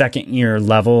the second year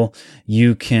level,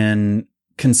 you can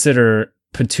consider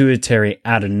pituitary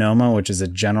adenoma, which is a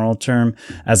general term,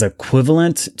 as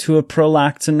equivalent to a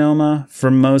prolactinoma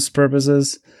for most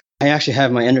purposes? I actually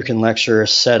have my endocrine lecture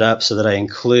set up so that I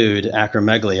include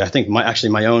acromegaly. I think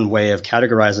my own way of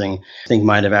categorizing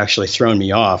might have actually thrown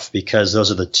me off, because those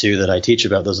are the two that I teach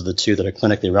about. Those are the two that are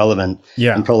clinically relevant.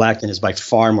 Yeah. And prolactin is by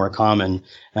far more common.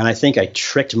 And I think I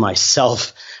tricked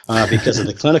myself because of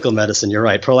the clinical medicine. You're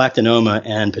right. Prolactinoma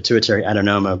and pituitary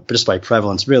adenoma, just by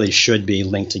prevalence, really should be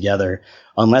linked together,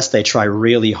 unless they try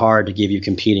really hard to give you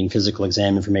competing physical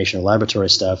exam information or laboratory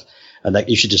stuff. That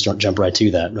you should just don't jump right to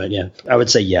that, right? Yeah, I would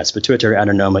say yes. Pituitary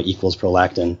adenoma equals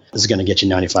prolactin. This is going to get you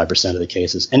 95% of the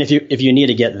cases. And if you need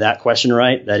to get that question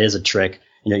right, that is a trick.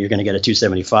 You're going to get a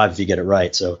 275 if you get it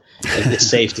right. So it's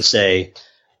safe to say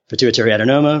pituitary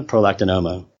adenoma,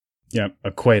 prolactinoma. Yep,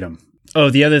 equate them. Oh,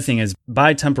 the other thing is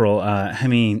bitemporal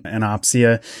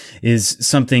hemianopsia is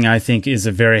something I think is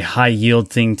a very high yield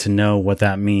thing to know what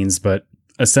that means, but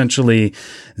essentially,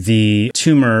 the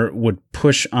tumor would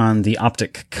push on the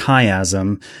optic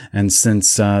chiasm, and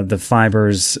since the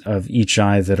fibers of each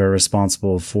eye that are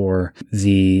responsible for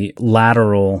the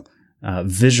lateral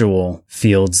visual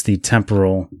fields, the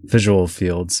temporal visual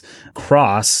fields,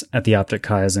 cross at the optic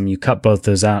chiasm, you cut both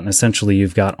those out, and essentially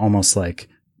you've got almost like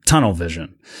tunnel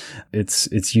vision.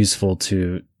 It's useful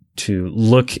to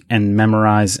look and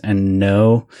memorize and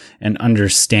know and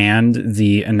understand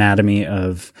the anatomy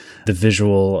of the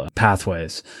visual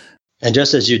pathways. And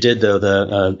just as you did, though,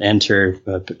 the anterior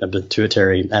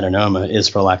pituitary adenoma is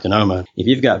prolactinoma. If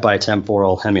you've got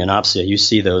bitemporal hemianopsia, you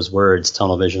see those words,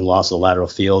 tunnel vision, loss of the lateral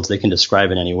fields. They can describe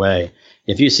it any way.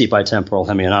 If you see bitemporal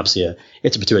hemianopsia,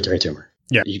 it's a pituitary tumor.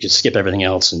 Yeah. You could skip everything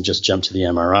else and just jump to the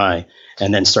MRI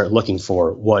and then start looking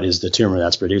for what is the tumor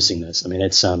that's producing this. I mean,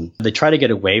 it's they try to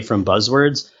get away from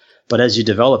buzzwords, but as you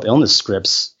develop illness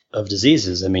scripts of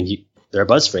diseases, I mean, there are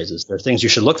buzz phrases. There are things you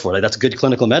should look for. Like, that's good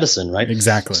clinical medicine, right?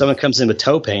 Exactly. If someone comes in with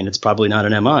toe pain, it's probably not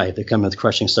an MI. If they come in with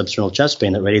crushing substernal chest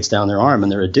pain that radiates down their arm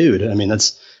and they're a dude, I mean,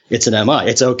 it's an MI.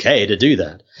 It's okay to do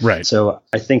that. Right. So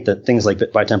I think that things like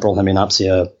bitemporal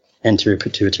hemianopsia, anterior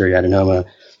pituitary adenoma,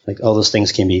 like all those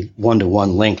things can be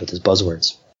one-to-one linked with these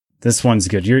buzzwords. This one's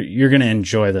good. You're going to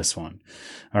enjoy this one.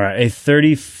 All right. A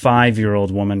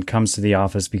 35-year-old woman comes to the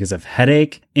office because of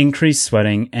headache, increased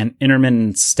sweating, and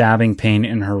intermittent stabbing pain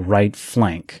in her right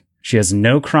flank. She has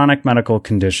no chronic medical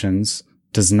conditions,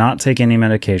 does not take any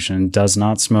medication, does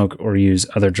not smoke or use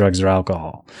other drugs or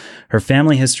alcohol. Her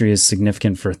family history is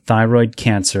significant for thyroid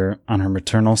cancer on her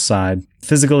maternal side.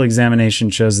 Physical examination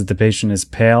shows that the patient is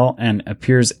pale and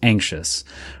appears anxious.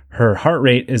 Her heart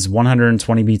rate is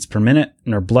 120 beats per minute,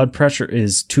 and her blood pressure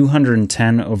is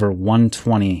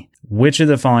 210/120. Which of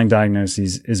the following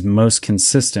diagnoses is most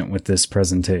consistent with this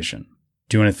presentation?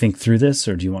 Do you want to think through this,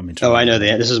 or do you want me to? Oh, I know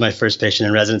this is my first patient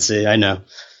in residency. I know.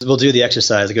 We'll do the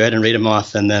exercise. Go ahead and read them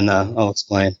off, and then I'll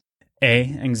explain. A,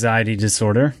 anxiety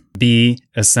disorder. B,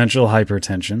 essential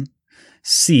hypertension.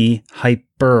 C,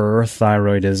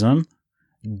 hyperthyroidism.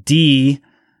 D,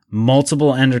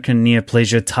 multiple endocrine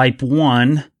neoplasia type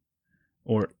 1.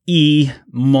 Or E,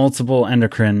 multiple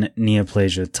endocrine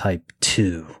neoplasia type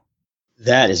 2.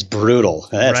 That is brutal.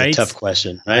 That's right? A tough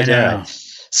question, right? I know. Yeah.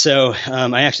 So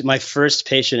my first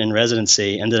patient in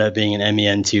residency ended up being an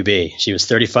MEN2B. She was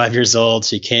 35 years old.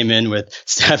 She came in with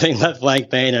stabbing left flank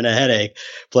pain and a headache.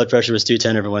 Blood pressure was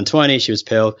 210/120. She was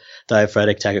pale,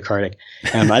 diaphoretic, tachycardic.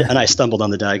 And I stumbled on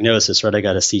the diagnosis, right? I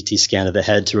got a CT scan of the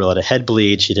head to rule out a head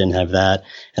bleed. She didn't have that.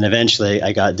 And eventually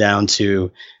I got down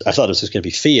to, I thought it was just going to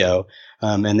be pheo.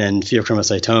 And then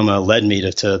pheochromocytoma led me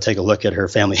to take a look at her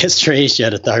family history. She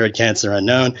had a thyroid cancer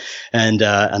unknown, and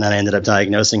then I ended up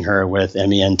diagnosing her with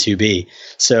MEN2B.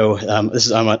 So this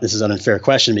is an unfair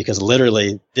question because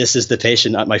literally this is the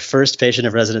patient, my first patient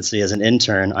of residency as an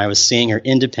intern. I was seeing her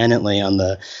independently on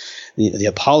the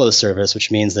Apollo service,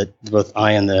 which means that both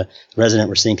I and the resident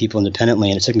were seeing people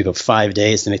independently, and it took me about 5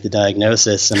 days to make the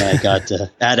diagnosis. And I got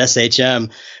at SHM,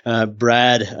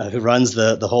 Brad, who runs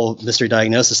the whole mystery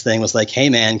diagnosis thing, was like, "Hey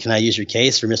man, can I use your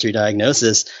case for mystery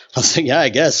diagnosis?" I was like, "Yeah, I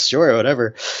guess, sure,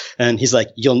 whatever." And he's like,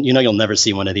 "You'll never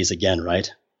see one of these again, right?"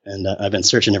 And I've been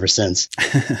searching ever since.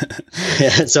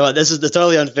 Yeah, so this is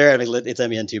totally unfair. I mean, it's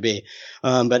MEN2B.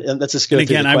 But let's just go through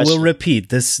the question. Again, I will repeat,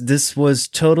 this was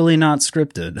totally not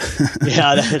scripted.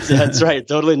 Yeah, that's right.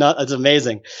 Totally not. It's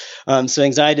amazing. So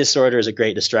anxiety disorder is a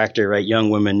great distractor, right? Young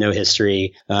woman, no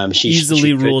history. She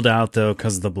easily ruled out, though,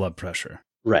 because of the blood pressure.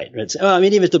 Right. I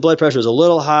mean, even if the blood pressure was a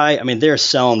little high, I mean, they're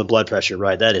selling the blood pressure,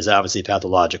 right? That is obviously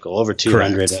pathological, over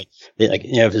 200. Right? Like,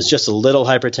 if it's just a little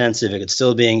hypertensive, it could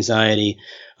still be anxiety.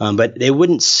 But they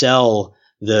wouldn't sell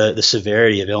the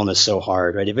severity of illness so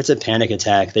hard, right? If it's a panic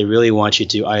attack, they really want you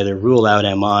to either rule out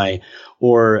MI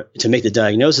or to make the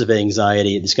diagnosis of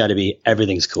anxiety, it's got to be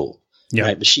everything's cool. Yep.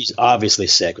 Right. But she's obviously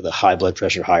sick with a high blood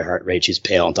pressure, high heart rate. She's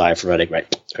pale and diaphoretic,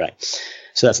 right?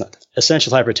 So that's not.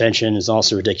 Essential hypertension is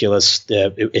also ridiculous.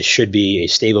 It should be a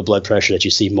stable blood pressure that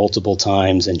you see multiple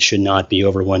times and should not be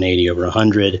over 180 over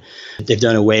 100. They've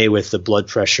done away with the blood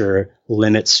pressure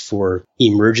limits for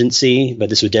emergency, but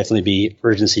this would definitely be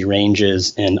urgency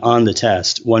ranges. And on the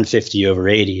test, 150 over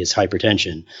 80 is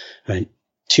hypertension. Right?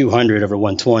 200 over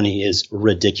 120 is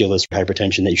ridiculous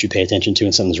hypertension that you should pay attention to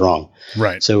and something's wrong.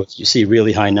 Right. So you see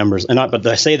really high numbers. But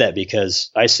I say that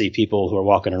because I see people who are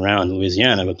walking around in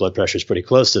Louisiana with blood pressures pretty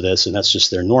close to this, and that's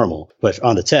just their normal. But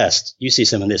on the test, you see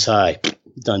someone this high,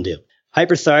 done deal.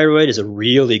 Hyperthyroid is a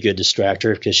really good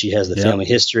distractor because she has the family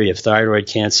history of thyroid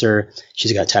cancer.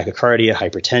 She's got tachycardia,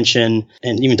 hypertension,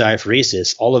 and even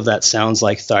diaphoresis. All of that sounds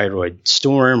like thyroid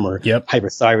storm or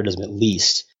hyperthyroidism at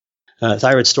least.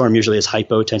 Thyroid storm usually is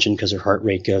hypotension because her heart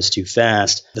rate goes too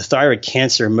fast. The thyroid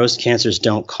cancer, most cancers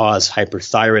don't cause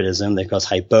hyperthyroidism. They cause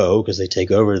hypo because they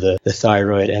take over the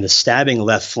thyroid, and the stabbing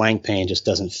left flank pain just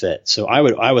doesn't fit. So I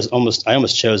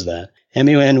almost chose that.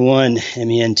 MEN1,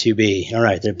 MEN2B. All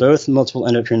right. They're both multiple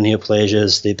endocrine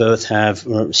neoplasias. They both have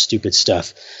stupid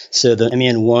stuff. So the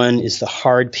MEN1 is the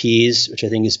hard P's, which I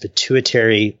think is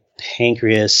pituitary,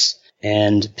 pancreas,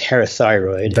 and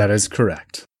parathyroid. That is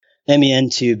correct.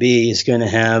 MEN2B is going to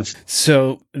have.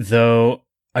 So, though,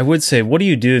 I would say, what do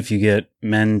you do if you get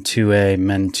MEN2A,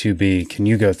 MEN2B? Can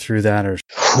you go through that? Or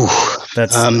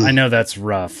that's I know that's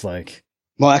rough.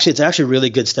 Well, actually, it's actually really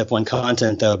good step one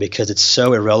content, though, because it's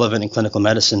so irrelevant in clinical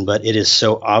medicine, but it is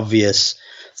so obvious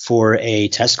for a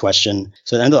test question.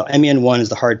 So MEN1 is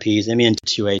the hard P's,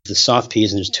 MEN2A is the soft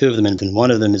P's, and there's two of them, and one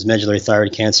of them is medullary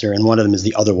thyroid cancer, and one of them is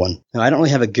the other one. Now, I don't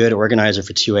really have a good organizer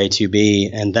for 2A,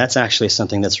 2B, and that's actually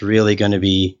something that's really going to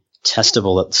be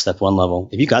testable at step one level.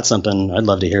 If you got something, I'd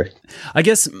love to hear it. I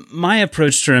guess my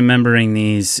approach to remembering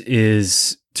these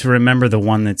is to remember the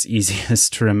one that's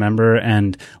easiest to remember.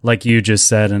 And like you just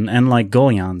said, and like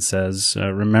Golian says,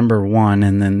 remember one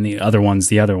and then the other one's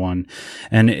the other one.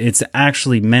 And it's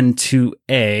actually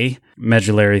MEN2A,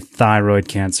 medullary thyroid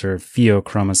cancer,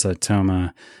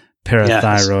 pheochromocytoma,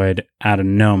 parathyroid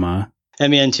adenoma.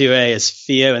 MEN2A is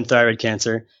pheo and thyroid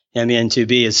cancer.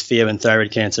 MEN2B is pheo and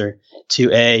thyroid cancer.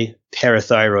 2A,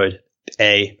 parathyroid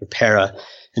A or para.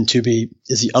 And 2B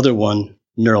is the other one,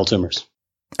 neural tumors.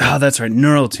 Oh, that's right.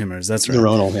 Neural tumors. That's right.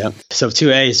 Neuronal, yeah. So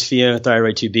 2A is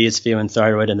pheothyroid, 2B is pheo and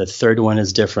thyroid, and the third one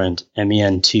is different.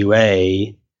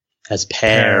 MEN2A as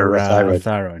parathyroid.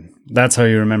 Thyroid. That's how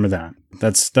you remember that.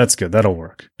 That's good. That'll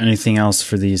work. Anything else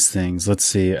for these things? Let's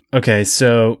see. Okay,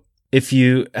 so if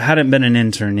you hadn't been an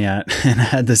intern yet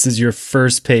and this is your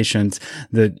first patient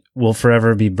that will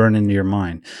forever be burned into your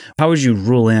mind, how would you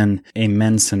rule in a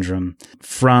MEN syndrome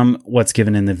from what's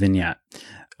given in the vignette?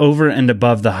 Over and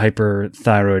above the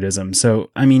hyperthyroidism.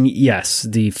 So, I mean, yes,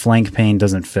 the flank pain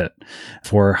doesn't fit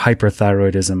for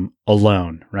hyperthyroidism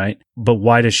alone, right? But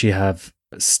why does she have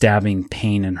stabbing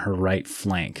pain in her right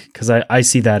flank? Because I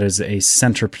see that as a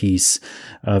centerpiece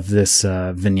of this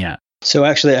vignette. So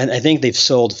actually, I think they've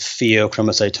sold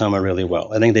pheochromocytoma really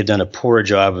well. I think they've done a poor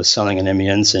job of selling an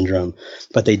MEN syndrome,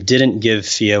 but they didn't give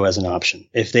pheo as an option.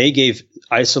 If they gave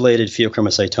isolated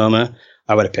pheochromocytoma,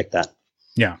 I would have picked that.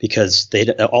 Yeah. Because they,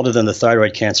 other than the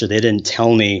thyroid cancer, they didn't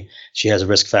tell me she has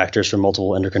risk factors for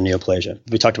multiple endocrine neoplasia.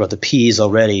 We talked about the P's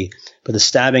already, but the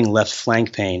stabbing left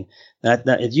flank pain, that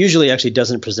it usually actually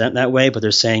doesn't present that way, but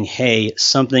they're saying, hey,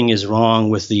 something is wrong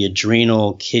with the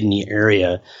adrenal kidney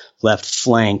area. Left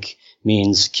flank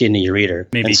means kidney ureter.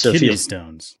 Maybe so kidney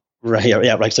stones. Right.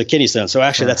 Yeah. Right. So kidney stones. So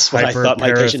actually, that's what I thought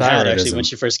my patient had. Actually, when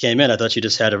she first came in, I thought she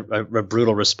just had a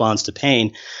brutal response to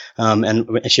pain,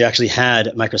 and she actually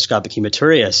had microscopic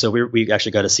hematuria. So we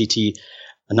actually got a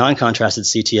non-contrasted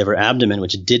CT of her abdomen,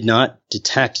 which did not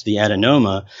detect the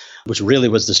adenoma, which really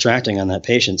was distracting on that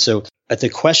patient. So the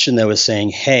question though is saying,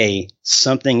 hey,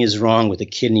 something is wrong with the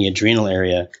kidney adrenal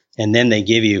area. And then they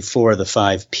give you 4 of the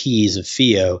 5 P's of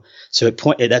pheo. So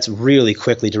that's really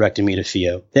quickly directing me to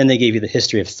pheo. Then they gave you the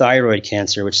history of thyroid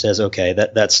cancer, which says, okay,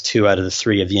 that's 2 out of the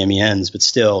 3 of the MENs. But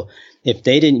still, if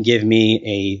they didn't give me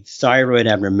a thyroid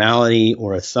abnormality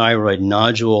or a thyroid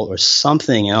nodule or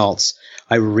something else,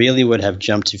 I really would have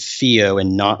jumped to pheo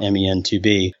and not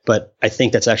MEN2B. But I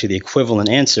think that's actually the equivalent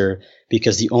answer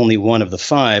because the only one of the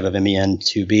 5 of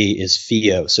MEN2B is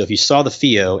pheo. So if you saw the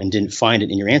pheo and didn't find it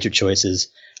in your answer choices,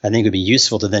 I think it would be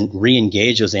useful to then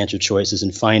re-engage those answer choices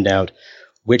and find out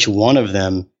which one of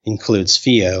them includes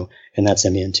pheo, and that's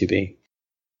MEN2B.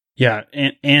 Yeah,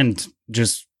 and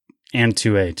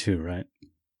 2A too, right?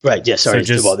 Right. Yeah. Sorry.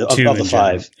 So just of the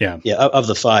 5. Yeah. Yeah. Of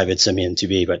the 5, it's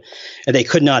MEN2B, but they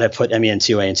could not have put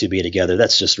MEN2A and 2B together.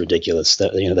 That's just ridiculous.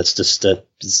 That's just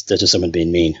someone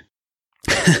being mean.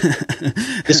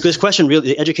 This question, really,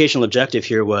 the educational objective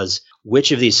here was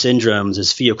which of these syndromes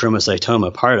is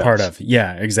pheochromocytoma part of?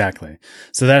 Yeah, exactly.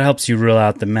 So that helps you rule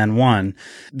out the MEN1.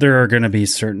 There are going to be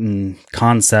certain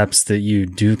concepts that you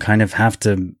do kind of have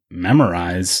to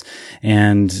memorize,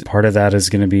 and part of that is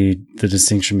going to be the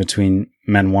distinction between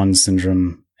MEN1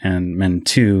 syndrome and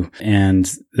MEN2,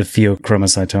 and the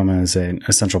pheochromocytoma is an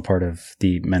essential part of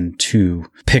the MEN2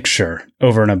 picture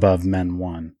over and above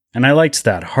MEN1. And I liked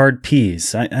that. Hard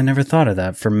P's. I never thought of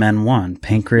that for MEN1.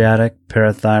 Pancreatic,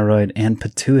 parathyroid, and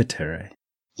pituitary.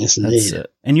 Yes, indeed. That's it.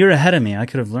 And you're ahead of me. I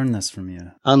could have learned this from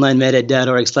you.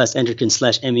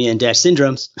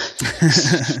 onlinemeded.org/endocrine/MEN-syndromes.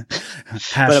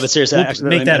 But seriously, actually,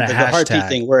 make that a the hashtag. hard P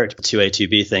thing worked. 2A,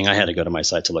 2B thing, I had to go to my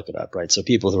site to look it up, right? So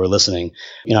people who are listening,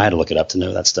 I had to look it up to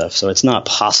know that stuff. So it's not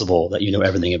possible that you know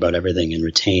everything about everything and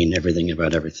retain everything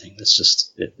about everything. It's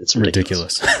just, it's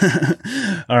ridiculous.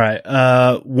 All right.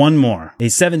 One more. A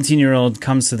 17-year-old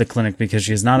comes to the clinic because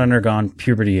she has not undergone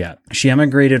puberty yet. She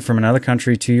emigrated from another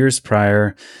country 2 years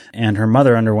prior, and her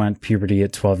mother underwent puberty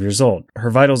at 12 years old. Her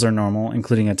vitals are normal,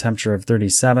 including a temperature of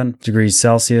 37 degrees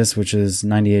Celsius, which is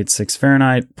 98.6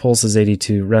 Fahrenheit. Pulse is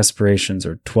 82. Respirations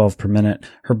are 12 per minute.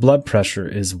 Her blood pressure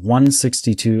is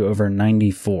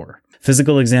 162/94.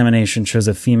 Physical examination shows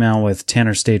a female with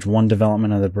Tanner stage 1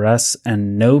 development of the breasts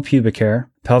and no pubic hair.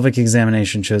 Pelvic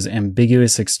examination shows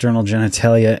ambiguous external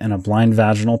genitalia and a blind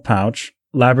vaginal pouch.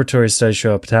 Laboratory studies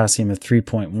show a potassium of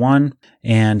 3.1,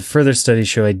 and further studies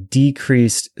show a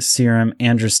decreased serum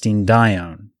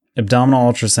androstenedione.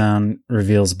 Abdominal ultrasound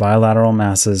reveals bilateral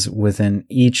masses within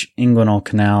each inguinal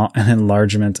canal and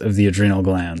enlargement of the adrenal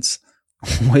glands.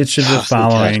 Which of the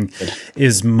following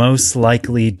is most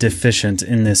likely deficient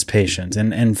in this patient?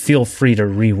 And feel free to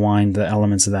rewind the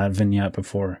elements of that vignette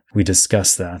before we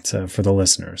discuss that for the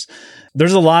listeners.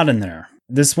 There's a lot in there.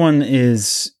 This one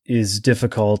is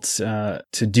difficult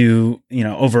to do,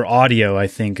 over audio, I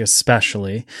think,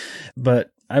 especially.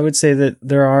 But I would say that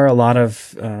there are a lot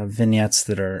of vignettes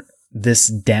that are this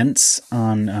dense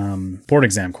on board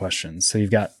exam questions. So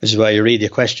you've got... This is why you read the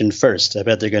question first. I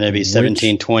bet they're going to be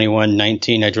 17, 21,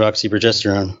 19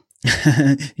 hydroxyprogesterone.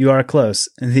 You are close.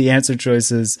 The answer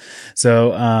choices.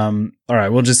 So, all right,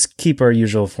 we'll just keep our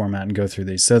usual format and go through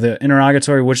these. So the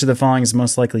interrogatory, which of the following is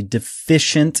most likely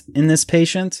deficient in this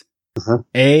patient?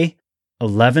 A,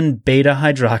 11-beta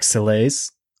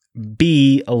hydroxylase.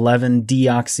 B,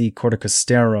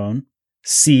 11-deoxycorticosterone.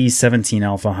 C,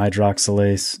 17-alpha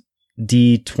hydroxylase.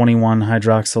 D,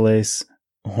 21-hydroxylase.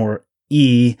 Or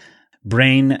E,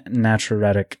 brain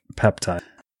natriuretic peptide.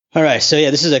 All right. So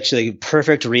yeah, this is actually a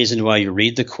perfect reason why you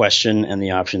read the question and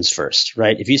the options first,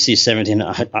 right? If you see 17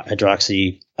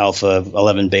 hydroxy alpha,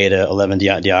 11 beta, 11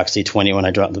 deoxy,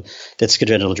 21 that's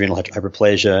congenital adrenal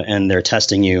hyperplasia, and they're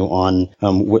testing you on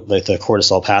like the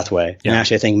cortisol pathway. Yeah. And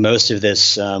actually, I think most of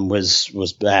this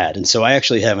was bad. And so I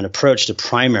actually have an approach to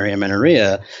primary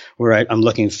amenorrhea where I'm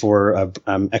looking for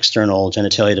external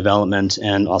genitalia development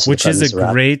and also which is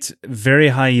a great, very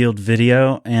high yield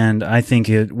video, and I think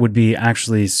it would be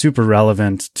actually super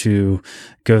relevant to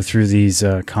go through these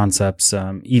concepts,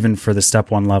 even for the step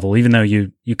 1 level, even though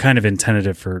you kind of intended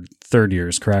it for third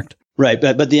years, correct? Right,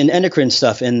 but the endocrine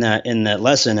stuff in that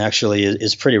lesson actually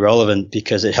is pretty relevant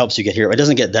because it helps you get here. It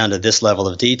doesn't get down to this level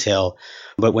of detail,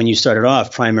 but when you started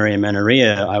off primary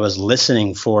amenorrhea, I was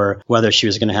listening for whether she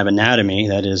was going to have anatomy,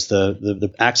 that is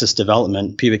the axis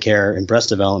development, pubic hair and breast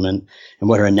development, and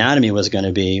what her anatomy was going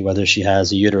to be, whether she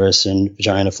has a uterus and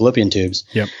vagina, fallopian tubes,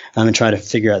 and try to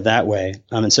figure out that way.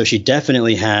 And so she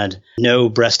definitely had no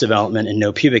breast development and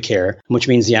no pubic hair, which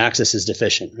means the axis is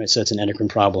deficient, right? So it's an endocrine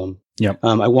problem.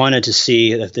 I wanted to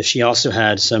see if she also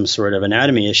had some sort of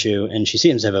anatomy issue, and she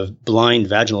seems to have a blind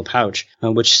vaginal pouch,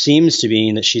 which seems to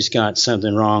mean that she's got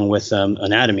something wrong with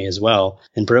anatomy as well.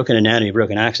 And broken anatomy,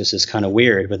 broken axis is kind of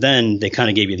weird, but then they kind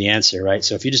of gave you the answer, right?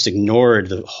 So if you just ignored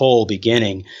the whole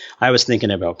beginning, I was thinking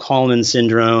about Kallmann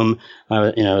syndrome.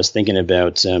 I was thinking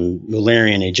about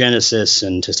Mullerian agenesis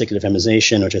and testicular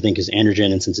feminization, which I think is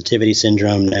androgen insensitivity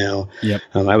syndrome now.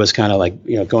 I was kind of like,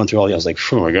 going through all the, I was like,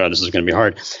 oh my God, this is going to be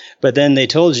hard. But then they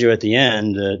told you at the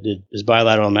end that there's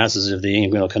bilateral masses of the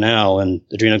inguinal canal and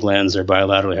the adrenal glands are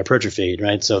bilaterally hypertrophied,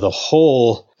 right? So the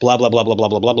whole blah, blah, blah, blah, blah,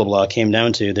 blah, blah, blah, blah came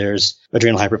down to there's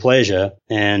adrenal hyperplasia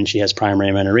and she has primary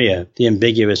amenorrhea. The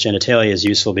ambiguous genitalia is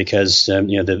useful because,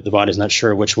 the body's not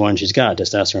sure which one she's got,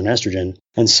 testosterone and estrogen.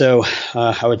 And so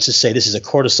I would just say this is a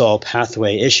cortisol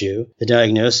pathway issue. The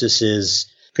diagnosis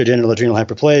is congenital adrenal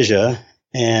hyperplasia.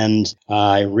 And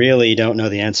I really don't know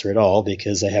the answer at all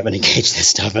because I haven't engaged this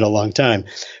stuff in a long time.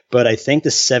 But I think the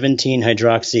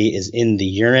 17-hydroxy is in the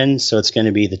urine, so it's going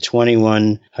to be the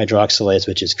 21-hydroxylase,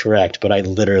 which is correct. But I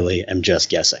literally am just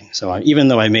guessing. So even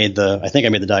though I think I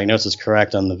made the diagnosis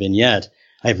correct on the vignette,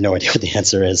 I have no idea what the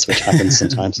answer is, which happens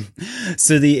sometimes.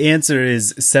 So the answer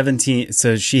is 17.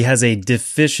 So she has a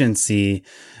deficiency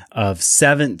of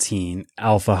 17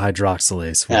 alpha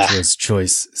hydroxylase, which was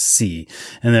choice C.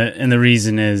 And the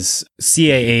reason is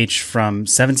CAH from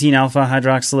 17 alpha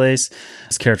hydroxylase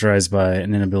is characterized by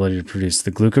an inability to produce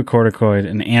the glucocorticoid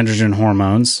and androgen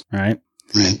hormones, right?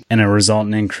 And a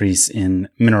resultant increase in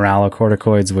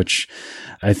mineralocorticoids, which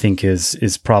I think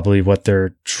is probably what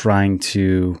they're trying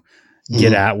to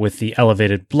get at with the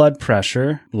elevated blood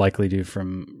pressure, likely due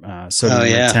from sodium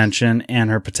retention, and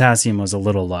her potassium was a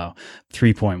little low,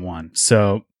 3.1.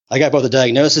 So I got both the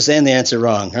diagnosis and the answer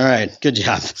wrong. All right, good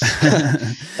job.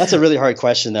 That's a really hard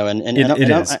question, though, and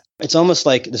it's almost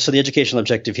like so. The educational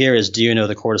objective here is: do you know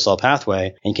the cortisol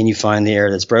pathway, and can you find the area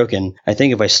that's broken? I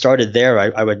think if I started there,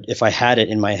 I would, if I had it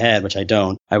in my head, which I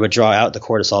don't, I would draw out the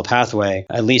cortisol pathway,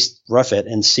 at least rough it,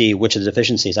 and see which of the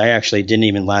deficiencies. I actually didn't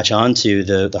even latch on to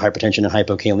the hypertension and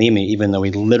hypokalemia, even though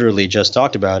we literally just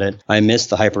talked about it. I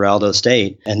missed the hyperaldo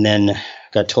state, and then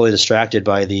got totally distracted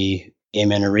by the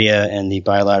amenorrhea and the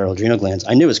bilateral adrenal glands.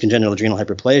 I knew it was congenital adrenal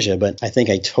hyperplasia, but I think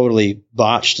I totally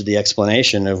botched the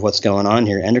explanation of what's going on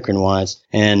here endocrine-wise.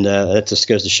 And that just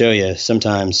goes to show you,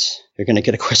 sometimes you're going to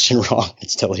get a question wrong.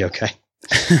 It's totally okay.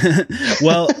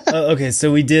 Well, okay,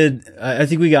 so we did, I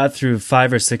think we got through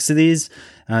 5 or 6 of these.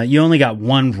 You only got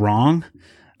one wrong.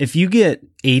 If you get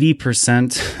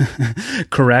 80%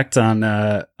 correct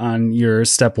on your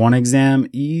step 1 exam,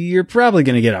 you're probably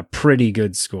going to get a pretty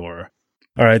good score.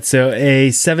 All right, so a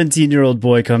 17-year-old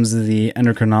boy comes to the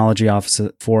endocrinology office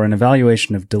for an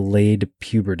evaluation of delayed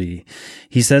puberty.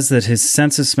 He says that his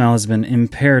sense of smell has been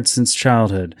impaired since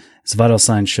childhood. His vital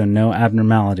signs show no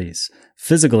abnormalities.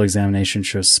 Physical examination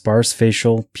shows sparse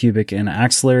facial, pubic, and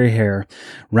axillary hair,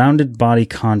 rounded body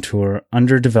contour,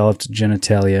 underdeveloped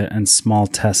genitalia, and small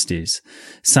testes.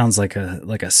 Sounds like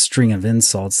a string of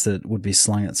insults that would be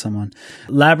slung at someone.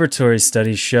 Laboratory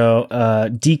studies show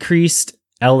decreased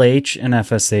LH and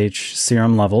FSH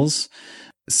serum levels.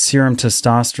 Serum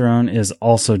testosterone is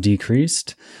also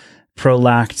decreased.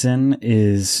 Prolactin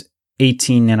is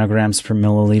 18 nanograms per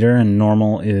milliliter and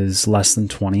normal is less than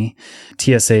 20.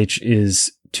 TSH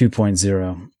is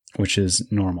 2.0, which is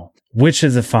normal. Which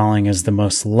of the following is the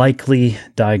most likely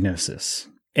diagnosis?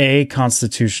 A,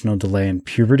 constitutional delay in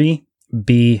puberty.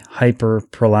 B,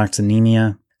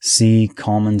 hyperprolactinemia. C,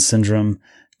 Kallmann syndrome.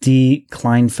 D,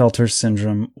 Klinefelter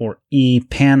syndrome. Or E,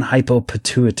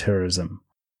 panhypopituitarism.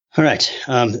 All right.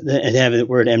 They have the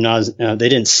word they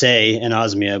didn't say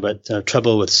anosmia, but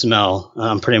trouble with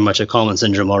smell. Pretty much a Kallmann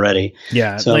syndrome already.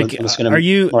 Yeah. So like, I'm just going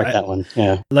to mark that one.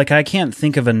 Yeah. Like, I can't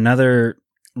think of another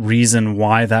reason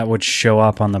why that would show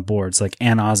up on the boards, like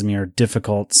anosmia or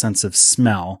difficult sense of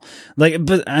smell. Like,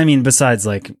 but I mean, besides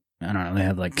like, I don't know, they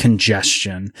have like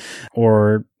congestion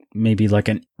or maybe like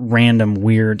a random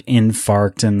weird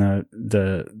infarct in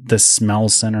the smell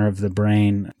center of the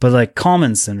brain. But like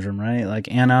Kallmann syndrome, right? Like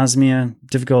anosmia,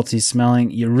 difficulty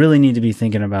smelling, you really need to be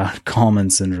thinking about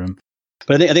Kallmann syndrome.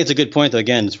 But I think it's a good point, though.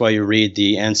 Again, it's why you read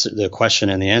the question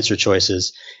and the answer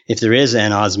choices. If there is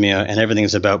anosmia and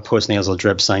everything's about postnasal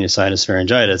drip, sinusitis,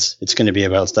 pharyngitis, it's going to be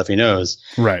about stuffy nose.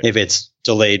 Right. If it's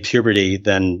delayed puberty,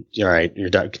 then you're right. You're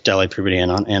delayed puberty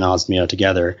and anosmia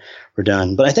together. We're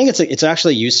done. But I think it's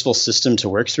actually a useful system to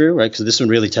work through, right? Because this one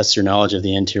really tests your knowledge of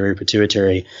the anterior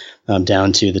pituitary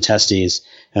down to the testes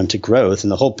to growth.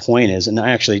 And the whole point is, and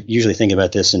I actually usually think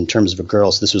about this in terms of a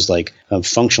girl. So this was like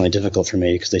functionally difficult for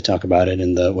me because they talk about it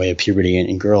in the way of puberty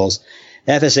in girls.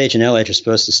 FSH and LH are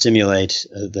supposed to stimulate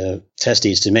the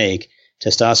testes to make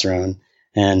testosterone.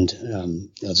 And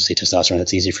I'll just say testosterone.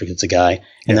 That's easy for it's a guy.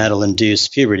 And that'll induce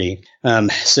puberty.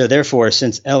 So therefore,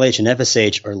 since LH and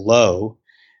FSH are low,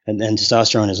 and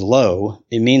testosterone is low,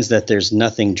 it means that there's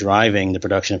nothing driving the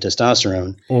production of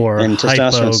testosterone. Or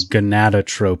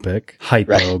hypogonadotropic.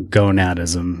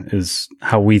 Hypogonadism is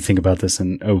how we think about this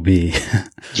in OB.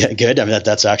 Yeah, good. I mean,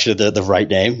 that's actually the right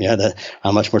name. Yeah,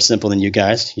 I'm much more simple than you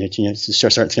guys. You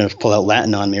start going to pull out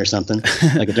Latin on me or something,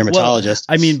 like a dermatologist.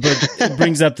 Well, I mean, but it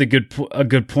brings up a good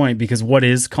point, because what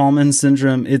is Kallmann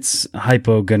syndrome? It's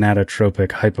hypogonadotropic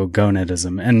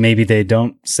hypogonadism. And maybe they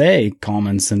don't say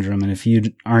Kallmann syndrome. And if you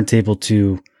aren't able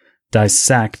to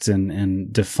dissect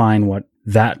and define what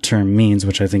that term means,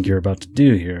 which I think you're about to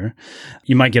do here,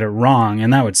 you might get it wrong.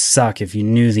 And that would suck if you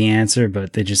knew the answer,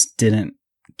 but they just didn't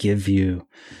give you,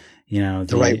 the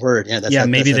right word. Yeah,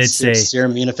 maybe they'd say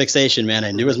serum immunofixation, man.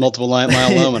 I knew it was multiple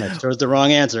myeloma and I chose the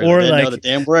wrong answer. Or I didn't know the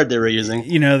damn word they were using.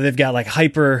 They've got like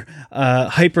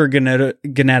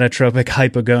hypergonadotropic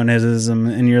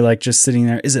hypogonadism, and you're like just sitting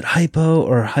there. Is it hypo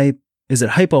or hype? Is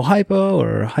it hypo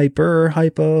or hyper?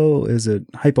 Is it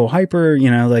hyper?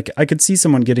 Like I could see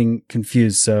someone getting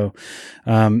confused. So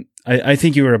I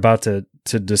think you were about to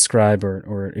describe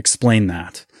or explain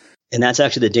that. And that's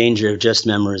actually the danger of just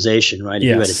memorization, right? If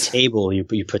you had a table you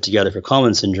put together for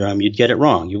Kallmann syndrome, you'd get it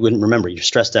wrong. You wouldn't remember. You're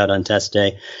stressed out on test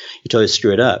day. You totally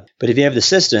screw it up. But if you have the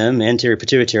system, anterior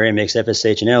pituitary makes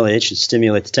FSH and LH, it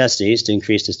stimulates the testes to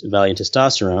increase the value of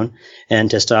testosterone. And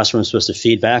testosterone is supposed to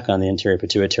feed back on the anterior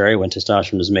pituitary when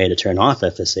testosterone is made to turn off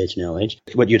FSH and LH.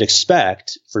 What you'd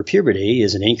expect for puberty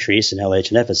is an increase in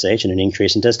LH and FSH and an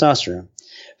increase in testosterone.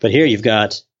 But here you've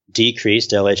got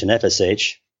decreased LH and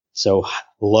FSH. So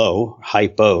low,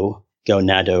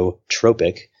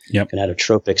 hypogonadotropic.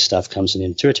 Gonadotropic stuff comes in the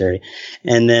pituitary.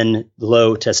 And then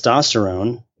low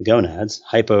testosterone, gonads,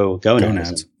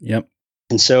 hypogonadism. Yep.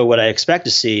 And so what I expect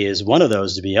to see is one of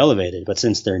those to be elevated. But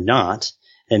since they're not,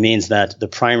 it means that the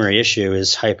primary issue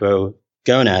is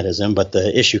hypogonadism, but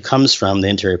the issue comes from the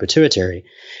anterior pituitary.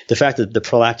 The fact that the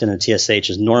prolactin and TSH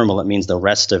is normal, it means the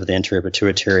rest of the anterior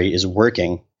pituitary is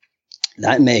working.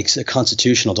 That makes a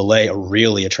constitutional delay a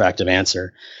really attractive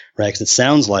answer, right? Because it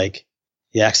sounds like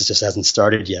the axis just hasn't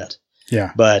started yet.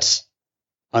 Yeah. But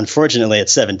unfortunately, at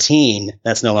 17,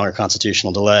 that's no longer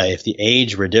constitutional delay. If the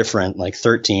age were different, like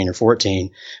 13 or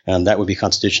 14, that would be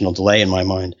constitutional delay in my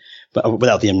mind, but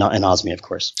without the anosmia, of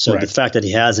course. So The fact that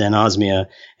he has anosmia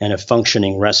and a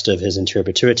functioning rest of his anterior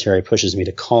pituitary pushes me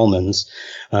to Kallmann's,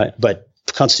 but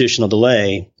constitutional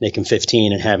delay, make him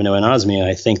 15 and have no anosmia,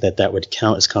 I think that would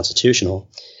count as constitutional.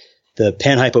 The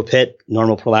panhypopit,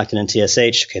 normal prolactin and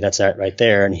TSH, okay, that's that right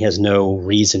there. And he has no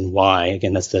reason why.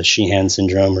 Again, that's the Sheehan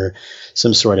syndrome or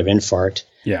some sort of infarct.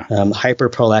 Yeah.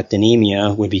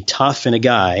 Hyperprolactinemia would be tough in a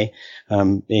guy,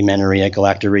 amenorrhea,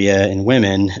 galactorrhea in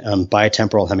women,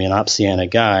 bitemporal hemianopsia in a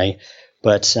guy.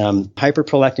 But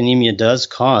hyperprolactinemia does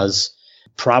cause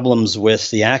problems with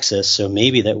the axis, so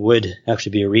maybe that would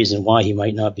actually be a reason why he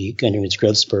might not be getting his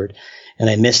growth spurt. And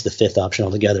I missed the fifth option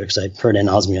altogether because I heard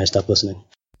anosmia. I stopped listening.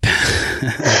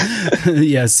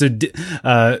 Yeah,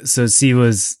 so C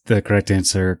was the correct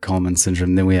answer, Kallmann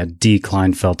syndrome. Then we had D,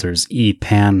 Klinefelter's, E,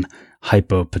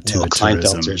 panhypopituitarism.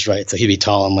 Klinefelter's, right. So he'd be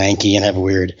tall and lanky and have a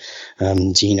weird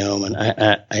genome. And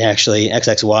I actually,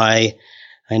 XXY,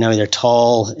 I know they're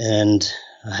tall and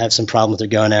have some problem with their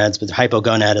gonads, but they're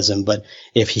hypogonadism. But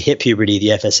if he hit puberty, the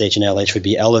FSH and LH would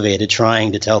be elevated,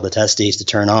 trying to tell the testes to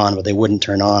turn on, but they wouldn't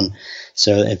turn on.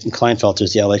 So if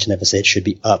Klinefelter's, the LH and FSH should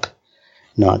be up,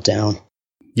 not down.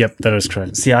 Yep, that is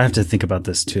correct. See, I have to think about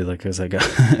this too, like as I go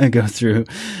through.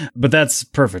 But that's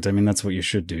perfect. I mean, that's what you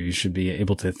should do. You should be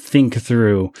able to think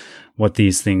through what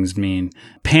these things mean.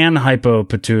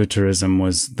 Panhypopituitarism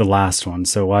was the last one.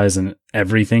 So why isn't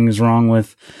everything's wrong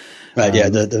with? Right. Yeah.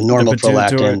 The normal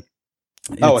prolactin.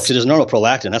 Actually, there's normal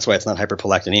prolactin. That's why it's not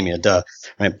hyperprolactinemia. Duh.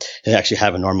 Right. They actually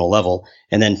have a normal level.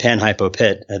 And then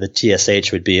panhypopit, the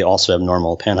TSH would be also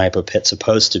abnormal. Panhypopit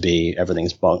supposed to be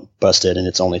everything's busted, and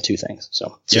it's only two things.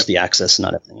 So it's just the axis,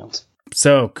 not everything else.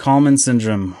 So Kallmann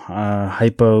syndrome,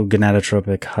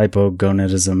 hypogonadotropic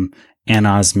hypogonadism,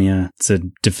 anosmia. It's a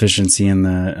deficiency in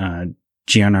the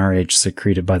GnRH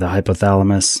secreted by the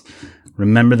hypothalamus.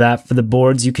 Remember that for the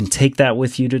boards. You can take that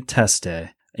with you to test day.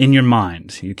 In your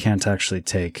mind, you can't actually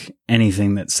take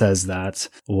anything that says that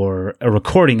or a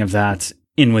recording of that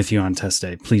in with you on test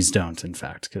day. Please don't, in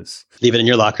fact, because leave it in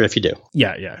your locker if you do.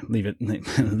 Yeah, leave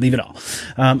it all.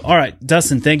 All right,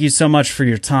 Dustin, thank you so much for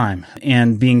your time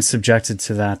and being subjected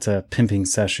to that pimping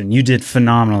session. You did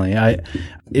phenomenally.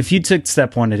 If you took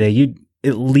step one today, you'd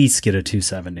at least get a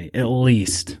 270, at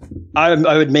least. I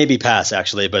would maybe pass,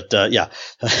 actually, but yeah.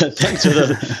 Thanks for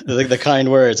the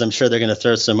kind words. I'm sure they're going to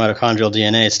throw some mitochondrial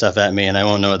DNA stuff at me, and I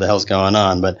won't know what the hell's going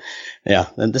on. But yeah,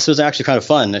 and this was actually kind of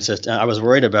fun. It's just I was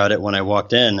worried about it when I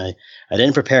walked in. I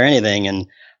didn't prepare anything, and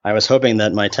I was hoping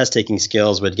that my test-taking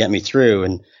skills would get me through.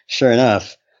 And sure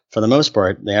enough, for the most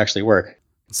part, they actually work.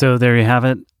 So there you have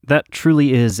it. That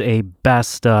truly is a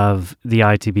best of the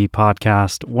ITB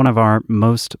podcast, one of our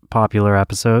most popular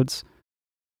episodes.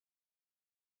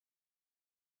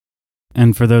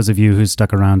 And for those of you who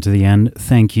stuck around to the end,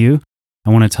 thank you.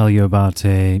 I want to tell you about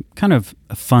a kind of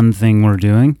a fun thing we're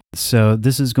doing. So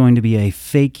this is going to be a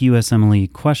fake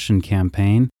USMLE question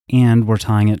campaign, and we're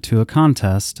tying it to a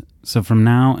contest. So from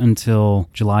now until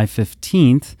July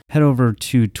 15th, head over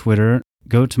to Twitter,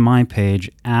 go to my page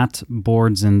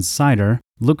 @BoardsInsider,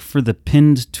 look for the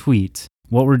pinned tweet.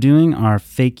 What we're doing are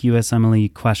fake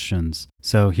USMLE questions.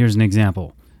 So here's an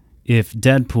example. If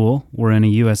Deadpool were in a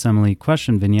USMLE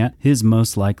question vignette, his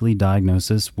most likely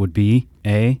diagnosis would be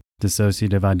A,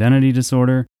 dissociative identity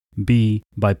disorder, B,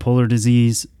 bipolar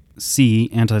disease, C,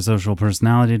 antisocial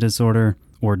personality disorder,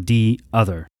 or D,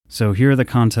 other. So here are the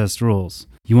contest rules.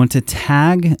 You want to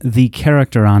tag the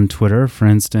character on Twitter. For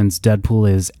instance,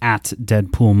 Deadpool is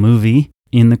 @DeadpoolMovie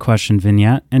in the question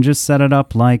vignette, and just set it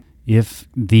up like if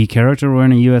the character were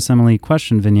in a USMLE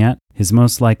question vignette, his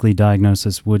most likely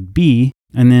diagnosis would be,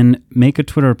 and then make a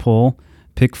Twitter poll,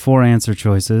 pick 4 answer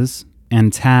choices,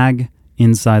 and tag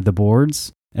Inside the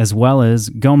Boards, as well as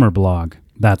Gomerblog.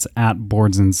 That's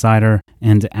 @BoardsInsider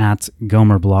and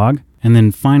 @Gomerblog. And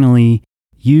then finally,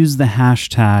 use the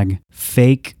hashtag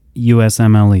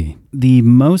FakeUSMLE. The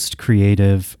most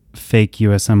creative fake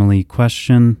USMLE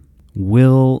question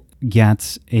will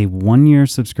get a 1-year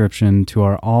subscription to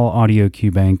our All Audio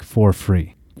Q Bank for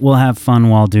free. We'll have fun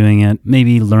while doing it,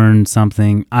 maybe learn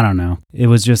something, I don't know. It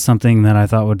was just something that I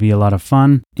thought would be a lot of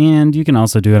fun, and you can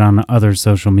also do it on other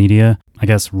social media, I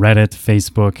guess Reddit,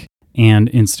 Facebook,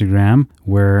 and Instagram,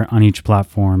 where on each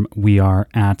platform we are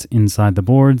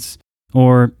 @InsideTheBoards,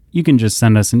 or you can just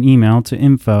send us an email to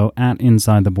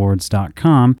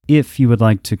info@insidetheboards.com if you would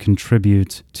like to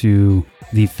contribute to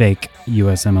the fake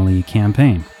USMLE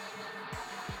campaign.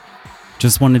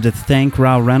 Just wanted to thank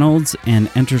Rao Reynolds and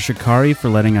Enter Shikari for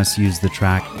letting us use the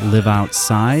track Live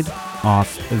Outside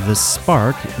off The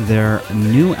Spark, their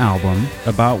new album,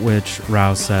 about which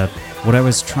Rao said, "What I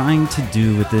was trying to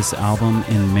do with this album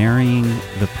in marrying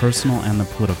the personal and the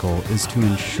political is to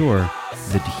ensure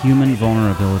that human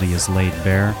vulnerability is laid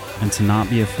bare and to not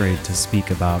be afraid to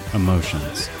speak about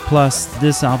emotions. Plus,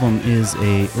 this album is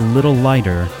a little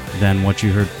lighter than what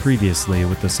you heard previously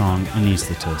with the song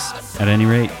Anesthetist. At any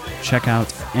rate, check out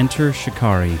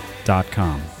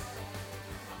entershikari.com.